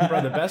 Yeah.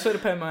 Bro, the best way to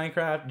play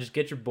Minecraft, just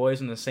get your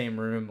boys in the same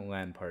room,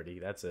 LAN party.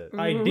 That's it.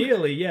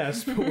 Ideally,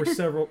 yes, but we're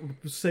several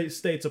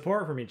states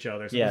apart from each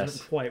other, so it Yes.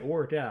 doesn't quite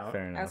work out.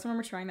 Fair I enough. also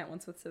remember trying that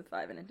once with Civ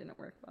 5 and it didn't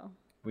work well.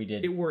 We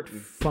did. It worked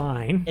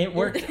fine. It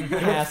worked.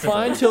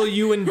 Fine till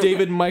you and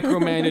David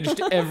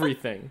micromanaged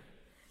everything.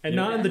 And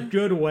not in the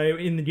good way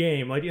in the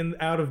game, like in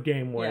the out of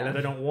game way Yeah. that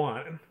I don't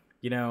want.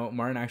 You know,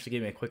 Martin actually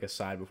gave me a quick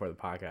aside before the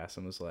podcast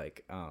and was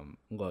like,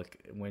 look,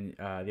 when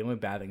the only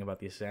bad thing about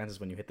these stands is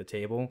when you hit the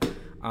table,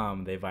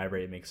 they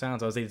vibrate and make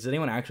sounds. I was like, does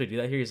anyone actually do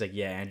that here? He's like,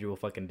 yeah, Andrew will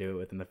fucking do it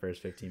within the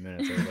first 15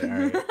 minutes. I was like, all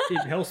right.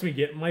 It helps me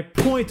get my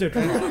point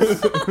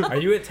across. Are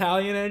you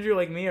Italian, Andrew,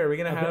 like me? Are we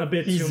going to have a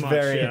bit He's too much.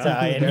 very yeah.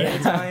 Italian. Very Yeah.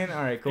 Italian?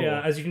 All right, cool.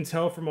 Yeah, as you can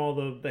tell from all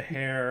the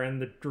hair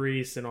and the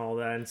grease and all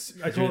that.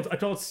 And I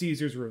told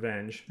Caesar's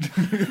Revenge.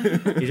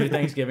 Is your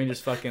Thanksgiving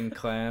just fucking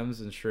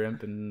clams and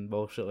shrimp and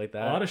bullshit like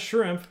that? A lot of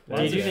shrimp.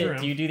 Lots of shrimp.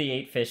 Do you do the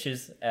 8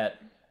 fishes at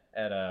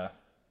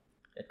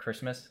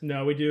Christmas?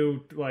 No, we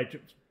do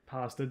like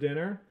pasta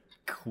dinner.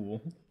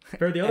 Cool.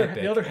 Or the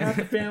Epic. other half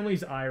of the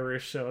family's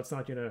Irish, so it's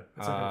not gonna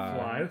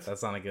fly.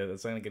 That's not a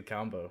good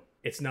combo.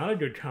 It's not a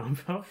good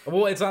combo.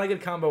 Well, it's not a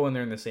good combo when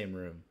they're in the same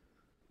room.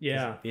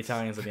 Yeah. The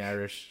Italians and the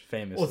Irish,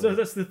 famously. Well, so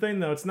that's the thing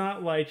though. It's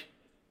not like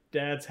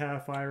dad's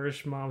half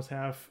Irish, mom's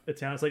half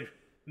Italian. It's like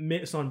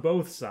mixed on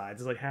both sides.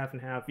 It's like half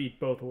and half, eat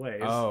both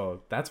ways.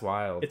 Oh, that's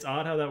wild. It's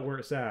odd how that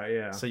works out.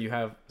 Yeah. So you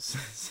have...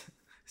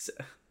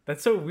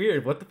 That's so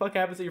weird. What the fuck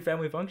happens at your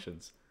family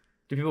functions?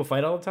 Do people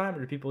fight all the time, or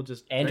do people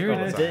just... drink Andrew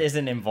all the time?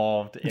 isn't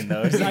involved in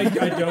those. I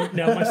don't.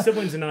 Now my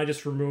siblings and I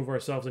just remove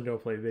ourselves and go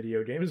play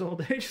video games all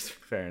day. Just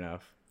Fair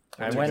enough.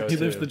 I What's went- your He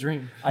go-to? lives the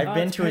dream. I've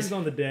been it to his. depends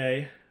on the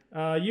day.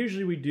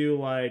 Usually we do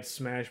like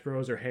Smash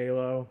Bros or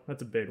Halo.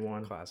 That's a big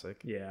one. Classic.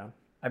 Yeah.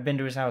 I've been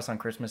to his house on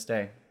Christmas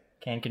Day.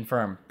 Can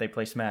confirm they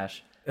play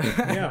Smash.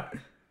 Yeah.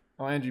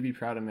 Oh, Andrew, be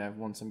proud of me. I've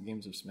won some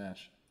games of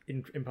Smash.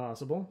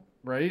 Impossible.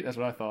 Right? That's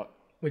what I thought.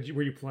 Were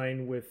you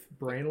playing with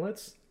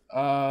brainlets?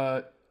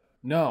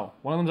 No.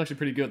 One of them's actually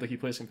pretty good. Like, he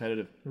plays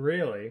competitive.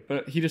 Really?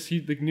 But he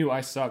like, knew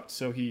I sucked,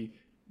 so he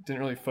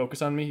didn't really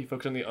focus on me. He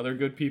focused on the other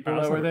good people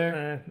that were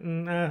there.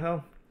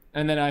 Hell.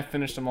 And then I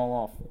finished them all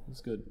off. It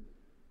was good.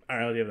 All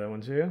right, I'll give that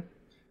one to you.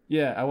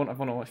 Yeah, I've won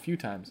a few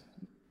times.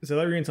 So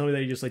that you're gonna tell me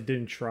that you just like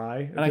didn't try?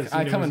 And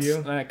I come in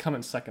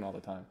in second all the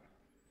time.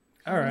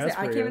 All right, that's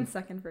I pretty came in good.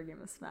 second for a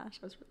game of Smash.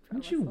 I was really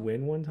proud Didn't of you myself.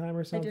 win one time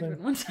or I something? did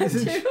win one time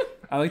too.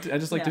 I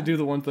just like to Yeah. do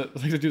the ones that I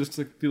like to do this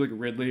like, do like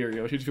Ridley or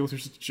Yoshi. People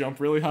just jump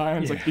really high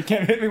and it's like you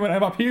can't hit me when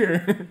I'm up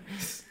here.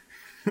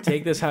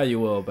 Take this how you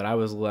will, but I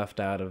was left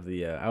out of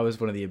the. I was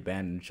one of the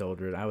abandoned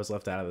children. I was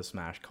left out of the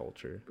Smash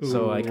culture.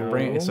 So like,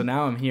 Ooh. so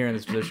now I'm here in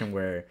this position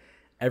where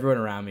everyone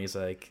around me is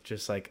like,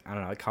 just like I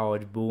don't know, like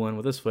college booling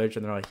with a Switch,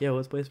 and they're like, "Yo,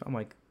 let's play." I'm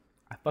like,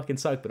 I fucking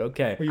suck, but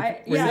okay.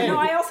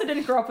 I also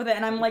didn't grow up with it,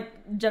 and I'm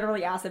like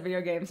generally ass at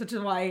video games, which is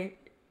why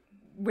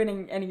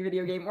winning any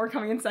video game or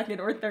coming in second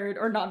or third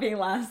or not being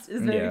last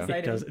is very Yeah.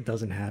 exciting. It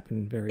doesn't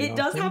happen very It often.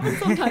 does happen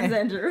sometimes,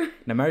 Andrew.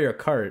 Now Mario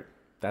Kart,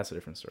 that's a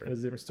different story. That's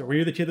a different story. Were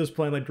you the kid that was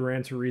playing like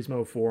Gran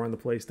Turismo 4 on the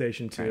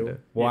PlayStation 2? Kinda.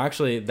 Well,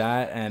 actually,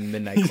 that and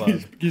Midnight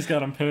Club. He's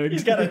got him pegged.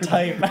 He's got a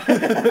type.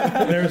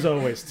 There's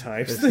always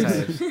types.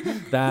 There's types.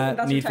 That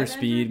That's Need your for type,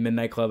 Speed,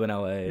 Midnight Club in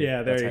LA.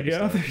 Yeah, that there you type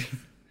go. of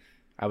stuff.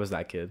 I was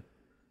that kid.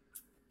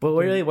 But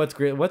really, what's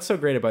great? What's so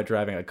great about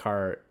driving a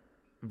car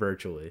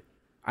virtually?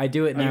 I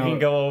do it You now. can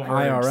go over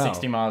IRL.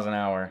 60 miles an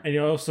hour. And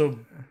you also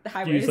The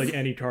highways. use like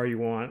any car you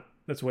want.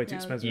 That's way too Yeah.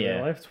 expensive in Yeah,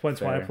 real life.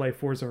 That's why I fair. play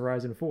Forza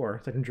Horizon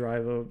 4. So I can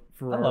drive a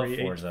Ferrari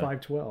Forza.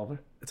 512.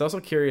 It's also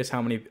curious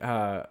how many,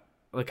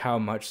 like how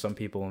much some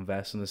people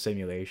invest in the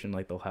simulation.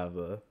 Like they'll have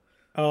a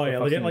Oh yeah,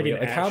 they get like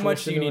an how actual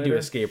much do you need to simulator.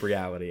 escape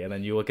reality? And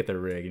then you look at the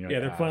rig and you're Yeah,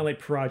 like, they're playing like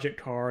project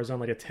cars on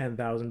like a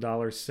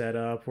 $10,000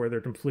 setup where they're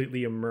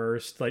completely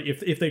immersed. Like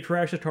if they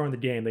crash a car in the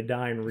game, they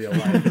die in real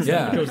life. It's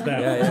Yeah. it goes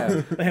that way.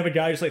 Yeah. They have a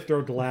guy just like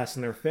throw glass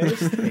in their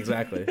face.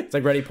 Exactly. It's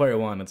like Ready Player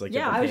One. It's like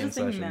Yeah, different I was game just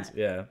thinking sessions. that.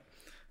 Yeah,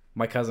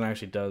 my cousin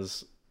actually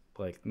does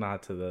like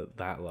not to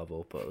that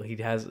level, but he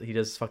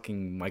does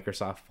fucking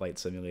Microsoft Flight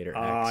Simulator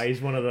Ah, X.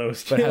 he's one of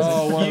those. But has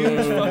Oh, this one of huge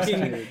those.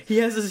 fucking, he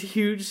has this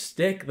huge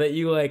stick that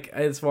you like.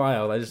 It's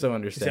wild. I just don't See,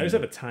 understand. I just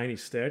have a it. tiny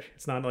stick.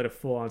 It's not like a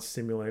full-on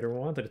simulator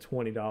one. It's like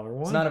a $20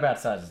 one. It's not about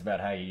size, it's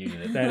about how you use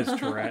it. That is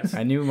correct.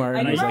 I knew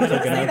Martin I was knew like Martin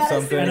was looking gonna up say that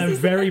as soon something. And I'm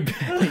very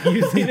bad at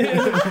using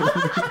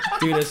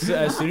it. Dude,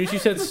 as soon as you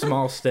said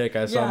small stick,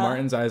 I saw Yeah.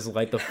 Martin's eyes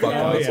light the fuck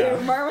Oh, up. yeah.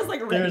 Mar was like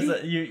There's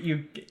ready. you're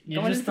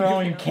Going just into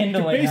throwing the-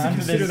 kindling basically onto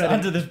consider this, that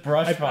onto this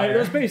brush It fire.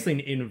 was basically an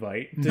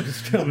invite to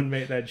just come and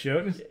make that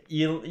joke.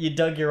 You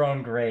dug your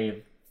own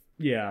grave,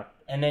 Yeah.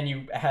 and then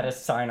you had a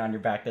sign on your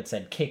back that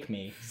said "Kick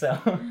me." So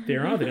The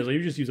ironic is, like,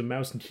 you just use a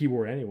mouse and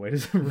keyboard anyway.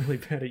 I'm really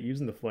bad at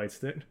using the flight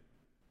stick.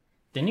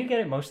 didn't you get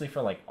it mostly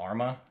for like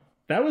Arma?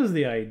 That was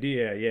the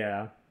idea,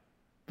 yeah.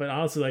 But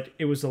honestly, like,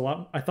 it was a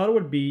lot. I thought it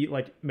would be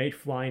like make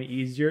flying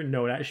easier.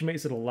 No, it actually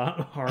makes it a lot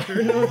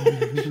harder.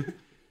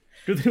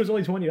 Good thing it was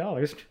only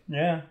 $20.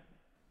 Yeah.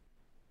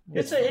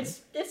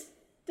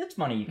 It's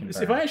money you can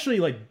burn. If I actually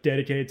like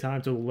dedicated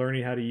time to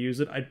learning how to use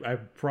it, I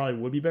probably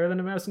would be better than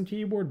a mouse and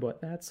keyboard. But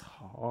that's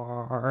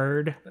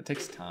hard. That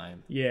takes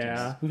time. Yeah.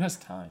 Jeez. Who has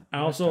time? I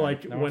also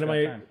like No when one's am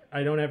got time.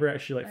 I don't ever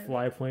actually like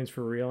fly planes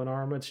for real in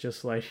Arma. It's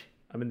just like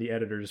I'm in the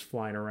editor just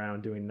flying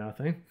around doing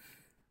nothing.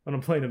 When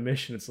I'm playing a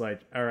mission, it's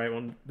like, all right,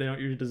 well, they don't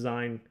usually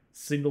design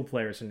single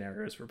player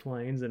scenarios for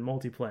planes, and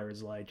multiplayer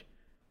is like,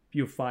 if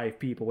you have 5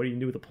 people, what do you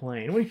do with a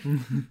plane? What do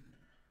you...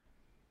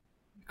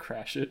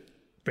 Crash it.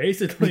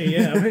 Basically,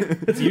 yeah,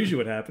 that's usually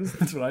what happens.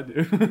 That's what I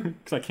do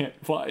because I can't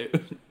fly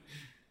it.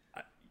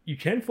 You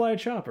can fly a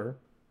chopper,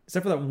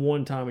 except for that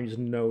one time when you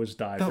just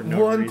nosedive for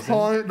no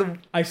reason.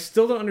 I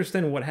still don't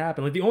understand what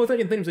happened. Like the only thing I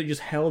can think of is that you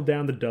just held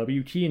down the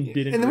W key and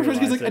didn't. And then realize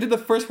he's like, it. I did the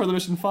first part of the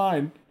mission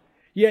fine.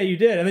 Yeah, you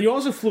did, and then you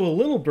also flew a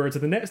little bird to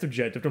the next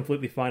objective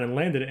completely fine and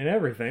landed it and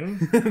everything.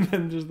 And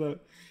then just that.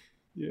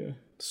 Yeah.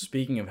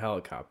 Speaking of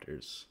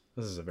helicopters,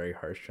 this is a very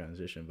harsh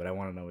transition, but I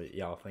want to know what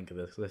y'all think of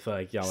this. 'Cause I feel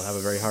like y'all have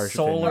a very harsh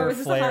opinion. Solar Or is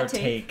this a flare hot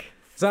take? take.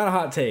 It's not a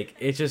hot take.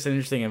 It's just an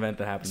interesting event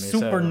that happened to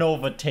me.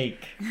 Supernova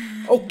take.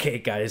 So, okay,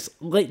 guys,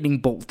 lightning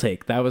bolt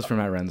take. That was from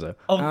Matt Renzo.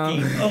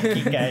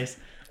 Okay, guys.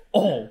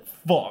 Oh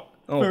fuck.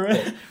 Oh,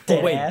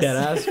 Deadass. wait,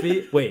 deadass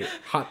feet. Wait,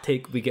 hot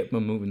take. We get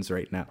moons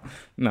right now.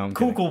 No, I'm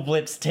kidding. Kugel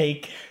Blitz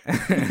take.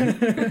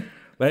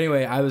 But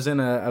anyway, I was in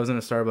a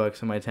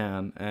Starbucks in my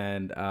town,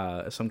 and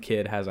some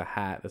kid has a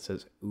hat that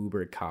says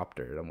Uber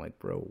Copter. And I'm like,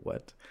 bro,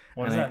 what?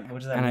 What does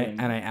that and mean?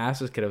 I asked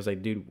this kid, I was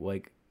like, dude,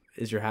 like,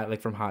 is your hat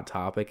like from Hot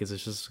Topic? Is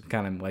this just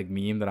kind of like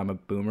meme that I'm a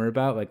boomer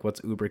about? Like,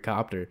 what's Uber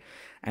Copter?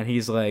 And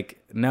he's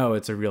like, no,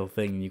 it's a real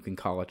thing, and you can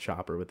call a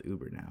chopper with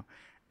Uber now.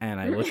 And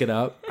I look it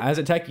up. As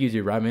a tech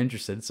YouTuber, I'm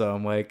interested, so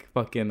I'm like,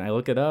 fucking, I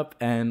look it up,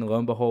 and lo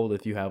and behold,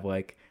 if you have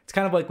like, it's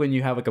kind of like when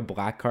you have like a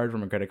black card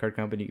from a credit card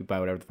company, you can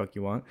buy whatever the fuck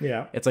you want.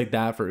 Yeah. It's like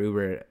that for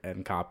Uber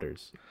and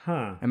copters.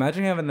 Huh.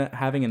 Imagine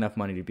having enough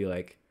money to be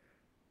like,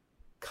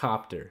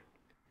 copter.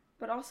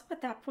 But also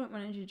at that point,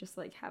 why didn't you just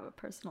like have a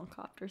personal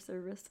copter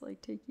service to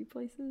like take you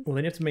places? Well,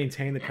 then you have to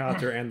maintain the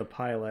copter and the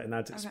pilot, and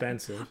that's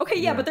expensive. Okay,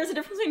 yeah, but there's a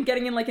difference between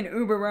getting in like an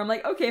Uber where I'm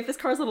like, okay, if this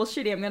car's a little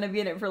shitty, I'm gonna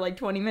be in it for like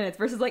 20 minutes,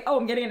 versus like, oh,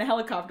 I'm getting in a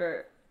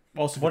helicopter.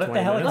 Also, for What if the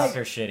 20 minutes.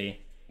 helicopter's shitty?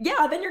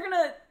 Yeah, then you're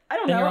gonna. I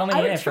don't Then know. you're only I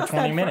in would it for trust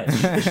 20 that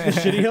minutes. The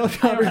shitty I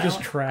helicopter don't just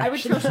know. crashed. I would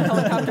trust a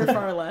helicopter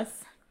far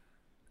less.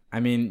 I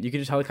mean, you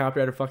could just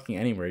helicopter out of fucking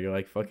anywhere. You're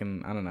like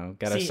fucking, I don't know,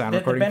 got a See, sound the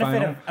recording benefit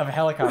final. of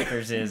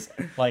helicopters is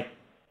like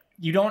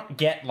you don't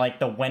get like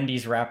the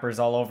Wendy's wrappers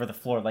all over the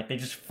floor. Like they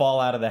just fall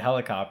out of the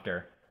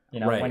helicopter. You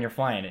know, Right. when you're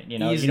flying it. You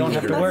know, Easy you don't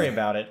have to to- worry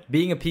about it.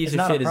 Being a piece It's of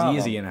not a shit is problem.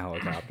 easy in a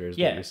helicopter, is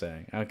Yeah. what you're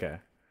saying. Okay.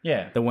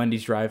 Yeah. The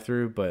Wendy's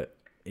drive-through, but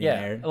in Yeah.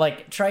 air.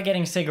 Like try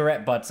getting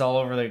cigarette butts all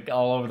over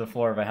the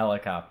floor of a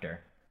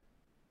helicopter.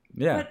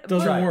 Yeah.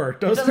 Doesn't Right.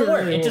 work. It Doesn't doesn't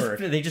work. really It work.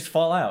 just they just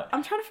fall out.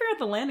 I'm trying to figure out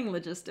the landing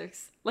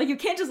logistics. Like, you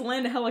can't just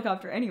land a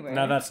helicopter anywhere.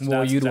 No, that's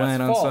Well, you'd that's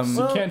land on false.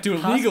 some- You can't do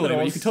it legally, but you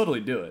Hospitals- can totally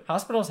do it.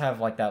 Hospitals have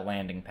like that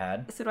landing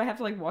pad. So do I have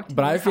to like walk to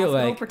But the I feel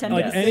hospital, like- pretend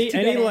Like to any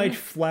get in? like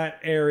flat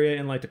area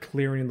in like the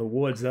clearing in the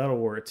woods, that'll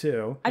work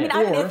too. I mean,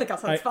 I'm in Ithaca,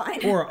 so it's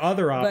fine. Or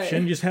other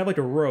option, But- just have like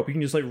a rope. You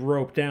can just like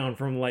rope down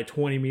from like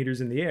 20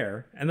 meters in the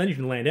air, and then you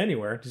can land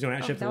anywhere. Just don't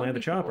actually Oh, have that to would land the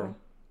be chopper. cool.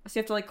 So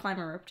you have to like climb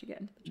a rope to get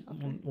into the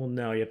chopper. Well,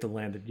 no, you have to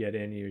land to get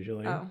in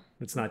usually. Oh.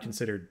 It's not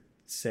considered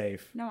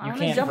safe. No, I You want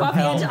to can't jump off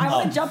the edge. propel I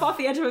want up. to jump off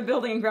the edge of a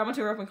building and grab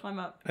onto a rope and climb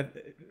up.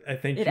 I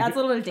think It you adds a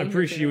little bit of I'm danger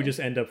pretty to sure you would it. just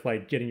end up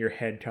like getting your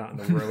head caught in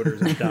the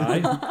rotors and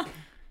die.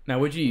 Now,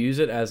 would you use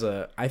it as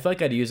a? I feel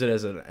like I'd use it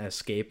as an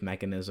escape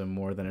mechanism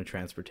more than a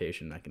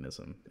transportation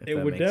mechanism. If It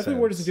that would makes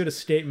definitely work as a sense. good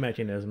escape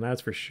mechanism. That's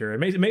for sure.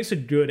 It makes a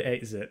good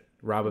exit.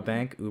 Rob a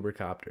bank, Uber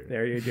copter.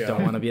 There you go.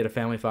 Don't want to be at a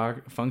family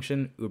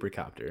function, Uber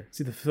copter.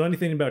 See, the funny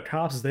thing about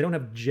cops is they don't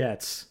have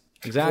jets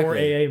Exactly. or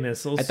AA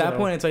missiles. At that so-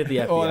 point, it's like the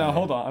FBI. Oh, now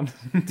hold on.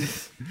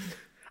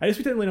 I just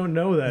pretend we don't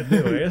know that,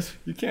 do I? guess.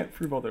 You can't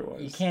prove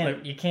otherwise.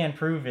 You can't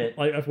prove it.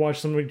 Like I've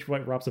watched somebody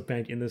like robs a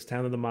bank in this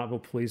town, and the Montville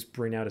police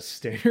bring out a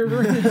stinger.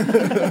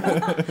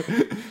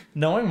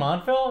 Knowing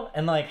Montville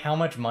and like how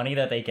much money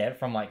that they get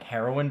from like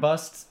heroin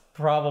busts,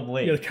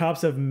 probably. Yeah, the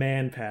cops have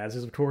man pads,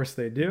 of course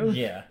they do.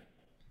 Yeah.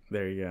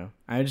 There you go.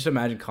 I just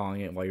imagine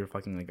calling it while you're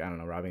fucking like, I don't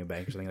know, robbing a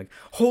bank or something. Like,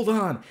 hold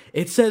on,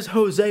 it says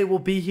Jose will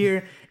be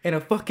here in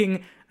a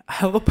fucking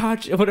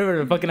Apache,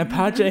 whatever, a fucking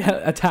Apache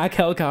attack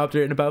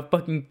helicopter in about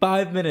fucking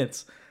 5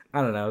 minutes.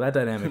 I don't know. That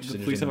dynamic. The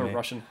police have a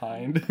Russian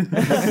hind.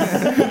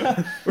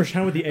 Or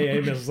trying with the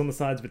AA missiles on the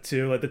sides of it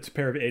too, like the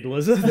pair of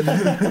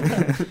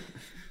Iglas.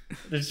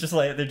 They're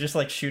just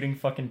like shooting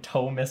fucking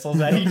tow missiles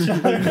at each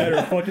other.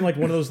 Or fucking like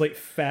one of those like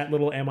fat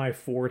little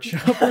Mi-4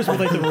 choppers with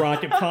like the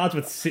rocket pods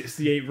with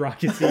 68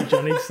 rockets each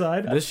on each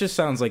side. This just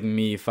sounds like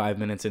me 5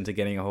 minutes into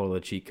getting a hold of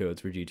the cheat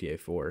codes for GTA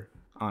 4.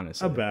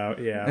 Honestly.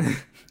 About, yeah.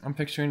 I'm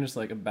picturing just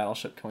like a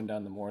battleship coming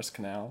down the Morris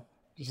Canal.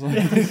 Just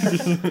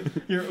like,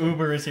 Your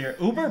Uber is here.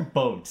 Uber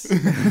boats.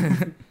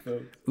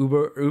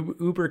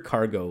 Uber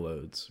cargo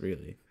loads,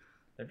 really.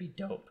 That'd be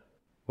dope.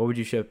 What would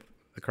you ship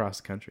across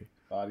the country?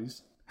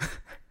 bodies.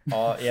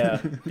 Oh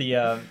yeah,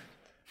 the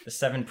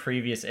 7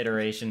 previous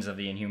iterations of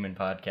the Inhuman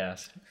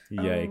podcast.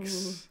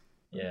 Yikes.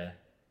 Yeah,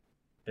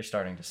 they're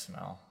starting to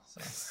smell.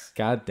 So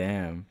God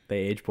damn. They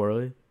age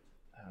poorly?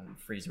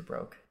 freezer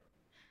broke.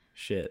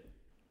 Shit.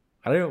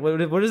 I don't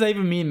know. What does that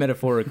even mean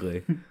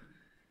metaphorically?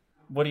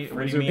 What do you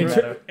mean?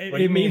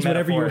 It means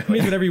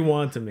whatever you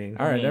want to mean.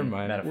 All right, never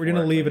mind. We're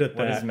gonna leave it at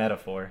What that. is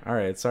metaphor? All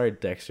right. Sorry,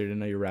 Dexter. Didn't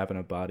know you're wrapping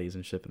up bodies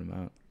and shipping them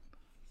out.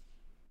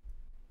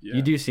 Yeah.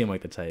 You do seem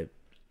like the type.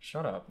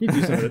 Shut up. You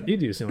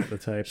do seem like the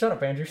type. Shut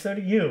up, Andrew. So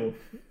do you.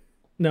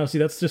 No, see,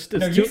 that's just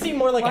No, it's you too- seem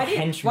more like Why a do you-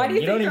 henchman. why do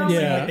you don't think even you're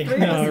seem only like the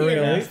three of us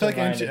human here? I feel like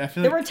mastermind. I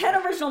feel There like were 10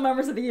 original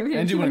members of the Angie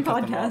Human wouldn't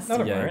cut them off. podcast.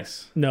 Not a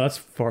Yikes. No, that's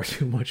far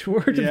too much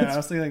work. yeah, I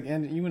was thinking like,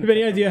 and you You wouldn't have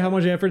any cut idea them how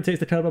much effort it takes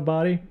to cut up a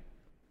body? off.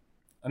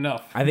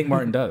 Enough. I think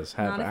Martin does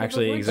have Not if it's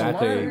actually a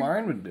exactly. Martin.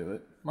 Mine would do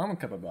it. Mine would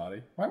cut a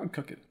body. Mine would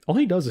cook it. All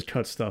he does is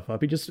cut stuff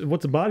up. He just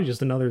what's a body?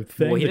 Just another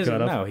thing Well, he to doesn't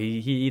cut up. know. He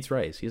eats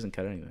rice. He doesn't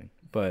cut anything.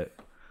 But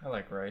I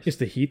like rice. Just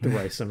to heat the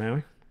rice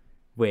somehow.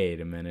 wait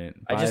a minute.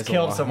 I just Buys a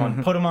killed lot.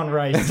 someone. Put him on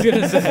rice. I was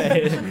gonna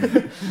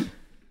say.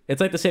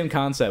 It's like the same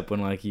concept when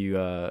like you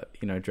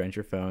drench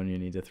your phone, you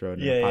need to throw it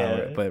in a Yeah, pile.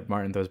 yeah. But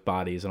Martin throws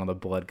bodies and all the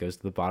blood goes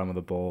to the bottom of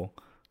the bowl,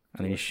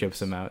 and then he ships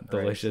them out.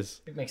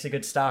 Delicious. It makes a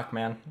good stock,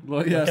 man.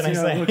 Well, yeah, What can I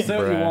say? Look, say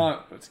what you Bruh.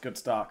 want, but it's good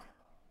stock.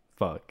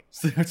 Fuck.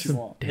 Say what you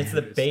want. It's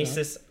the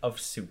basis of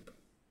soup.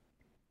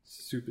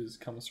 Soup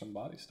comes from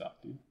body stock,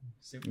 dude.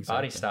 Soup.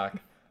 Body stock.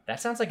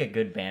 That sounds like a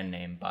good band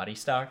name. Body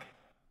stock.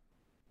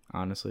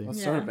 Honestly, Let's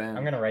Yeah. start a band.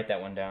 I'm gonna write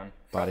that one down.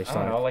 body I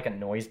don't know, stock. like a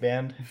noise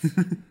band.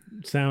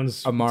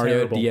 Sounds A Mario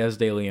terrible. Diaz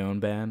de Leon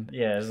band.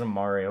 Yeah, it's a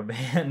Mario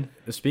band.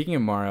 Speaking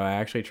of Mario, I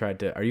actually tried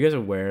to. Are you guys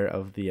aware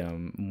of the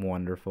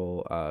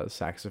wonderful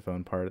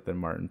saxophone part that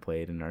Martin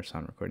played in our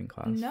sound recording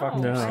class? No, Fuck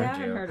no. I I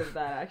haven't do. heard of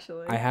that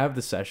actually. I have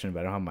the session,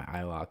 but I don't have my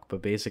iLock.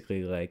 But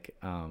basically, like,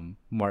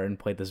 Martin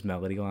played this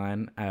melody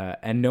line,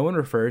 and no one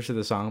refers to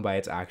the song by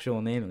its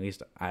actual name. At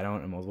least I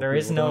don't. And multiple There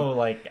is people no don't.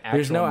 like. Actual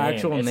There's no name.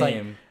 actual it's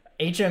name.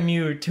 Like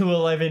HMU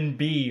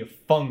 211B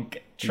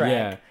funk track.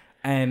 Yeah,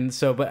 and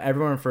so, but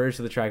everyone refers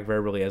to the track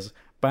verbally as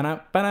ba-na,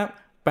 ba-na,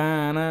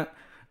 ba-na,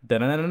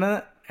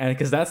 da-na-na-na-na, and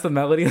because that's the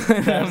melody line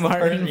that That was the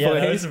Martin first- yeah, that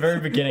was plays. the very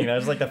beginning. That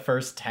was like the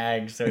first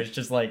tag. So it's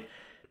just like,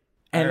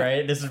 all And-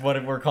 right, this is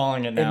what we're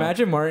calling it now.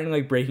 Imagine Martin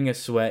like breaking a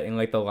sweat in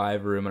like the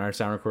live room, and our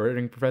sound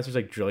recording professor's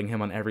like drilling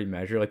him on every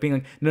measure, like being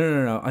like,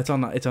 no, it's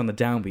on the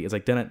downbeat. It's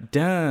like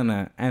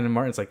da-na, and then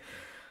Martin's like,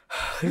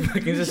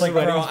 fucking just like,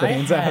 sweating bro, his I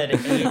brains out. had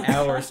 8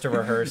 hours to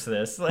rehearse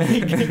this. Like,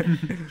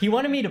 he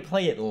wanted me to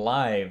play it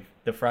live.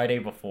 the Friday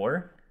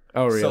before.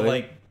 Oh, really? So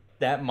like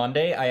that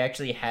Monday, I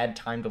actually had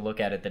time to look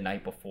at it the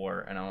night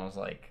before, and I was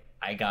like,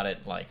 I got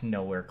it like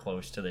nowhere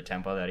close to the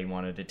tempo that he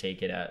wanted to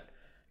take it at,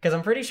 because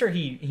I'm pretty sure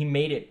he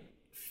made it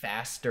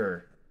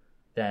faster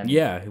than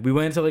Yeah, we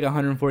went to like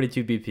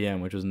 142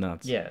 BPM, which was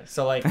nuts. yeah.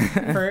 So like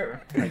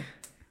for like,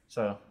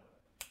 so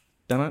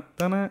Dun-dun,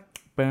 dun-dun,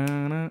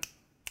 dun-dun,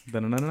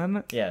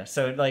 dun-dun-dun-dun. yeah.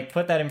 So like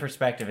put that in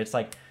perspective. It's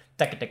like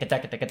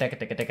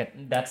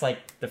that's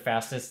like the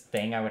fastest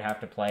thing I would have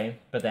to play,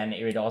 but then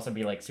it would also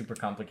be like super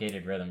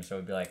complicated rhythm. So it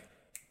would be like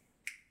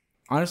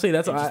Honestly,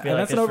 that's It'd just be and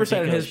like that's an this oversight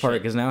on his ridiculous part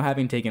shit. because now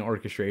having taken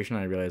orchestration,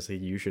 I realize that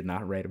you should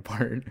not write a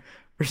part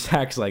for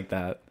sax like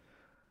that.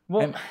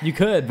 well. And you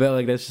could, but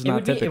like that's just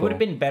not typical. It would have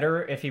been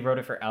better if he wrote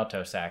it for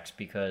alto sax,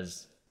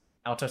 because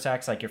alto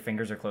sax, like your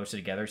fingers are closer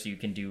together, so you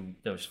can do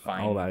those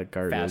fine, All that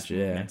garbage, fast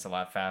yeah. movements a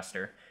lot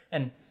faster.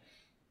 And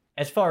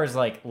as far as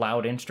like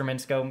loud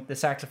instruments go, the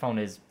saxophone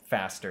is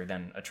faster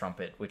than a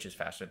trumpet, which is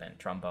faster than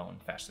trombone,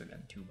 faster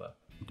than tuba.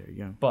 There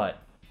you go.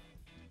 But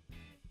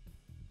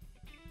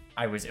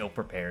I was ill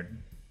prepared.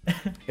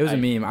 It was a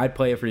meme. I'd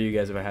play it for you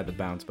guys if I had the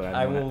bounce, but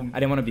I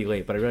didn't want to be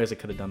late. But I realized I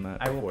could have done that.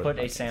 I will before put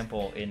the a podcast.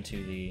 sample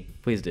into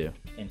Please do.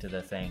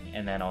 the thing,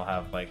 and then I'll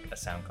have like a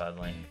SoundCloud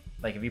link.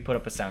 Like if you put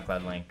up a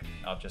SoundCloud link,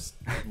 I'll just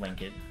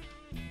link it.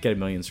 Get 1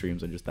 million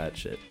streams on just that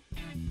shit.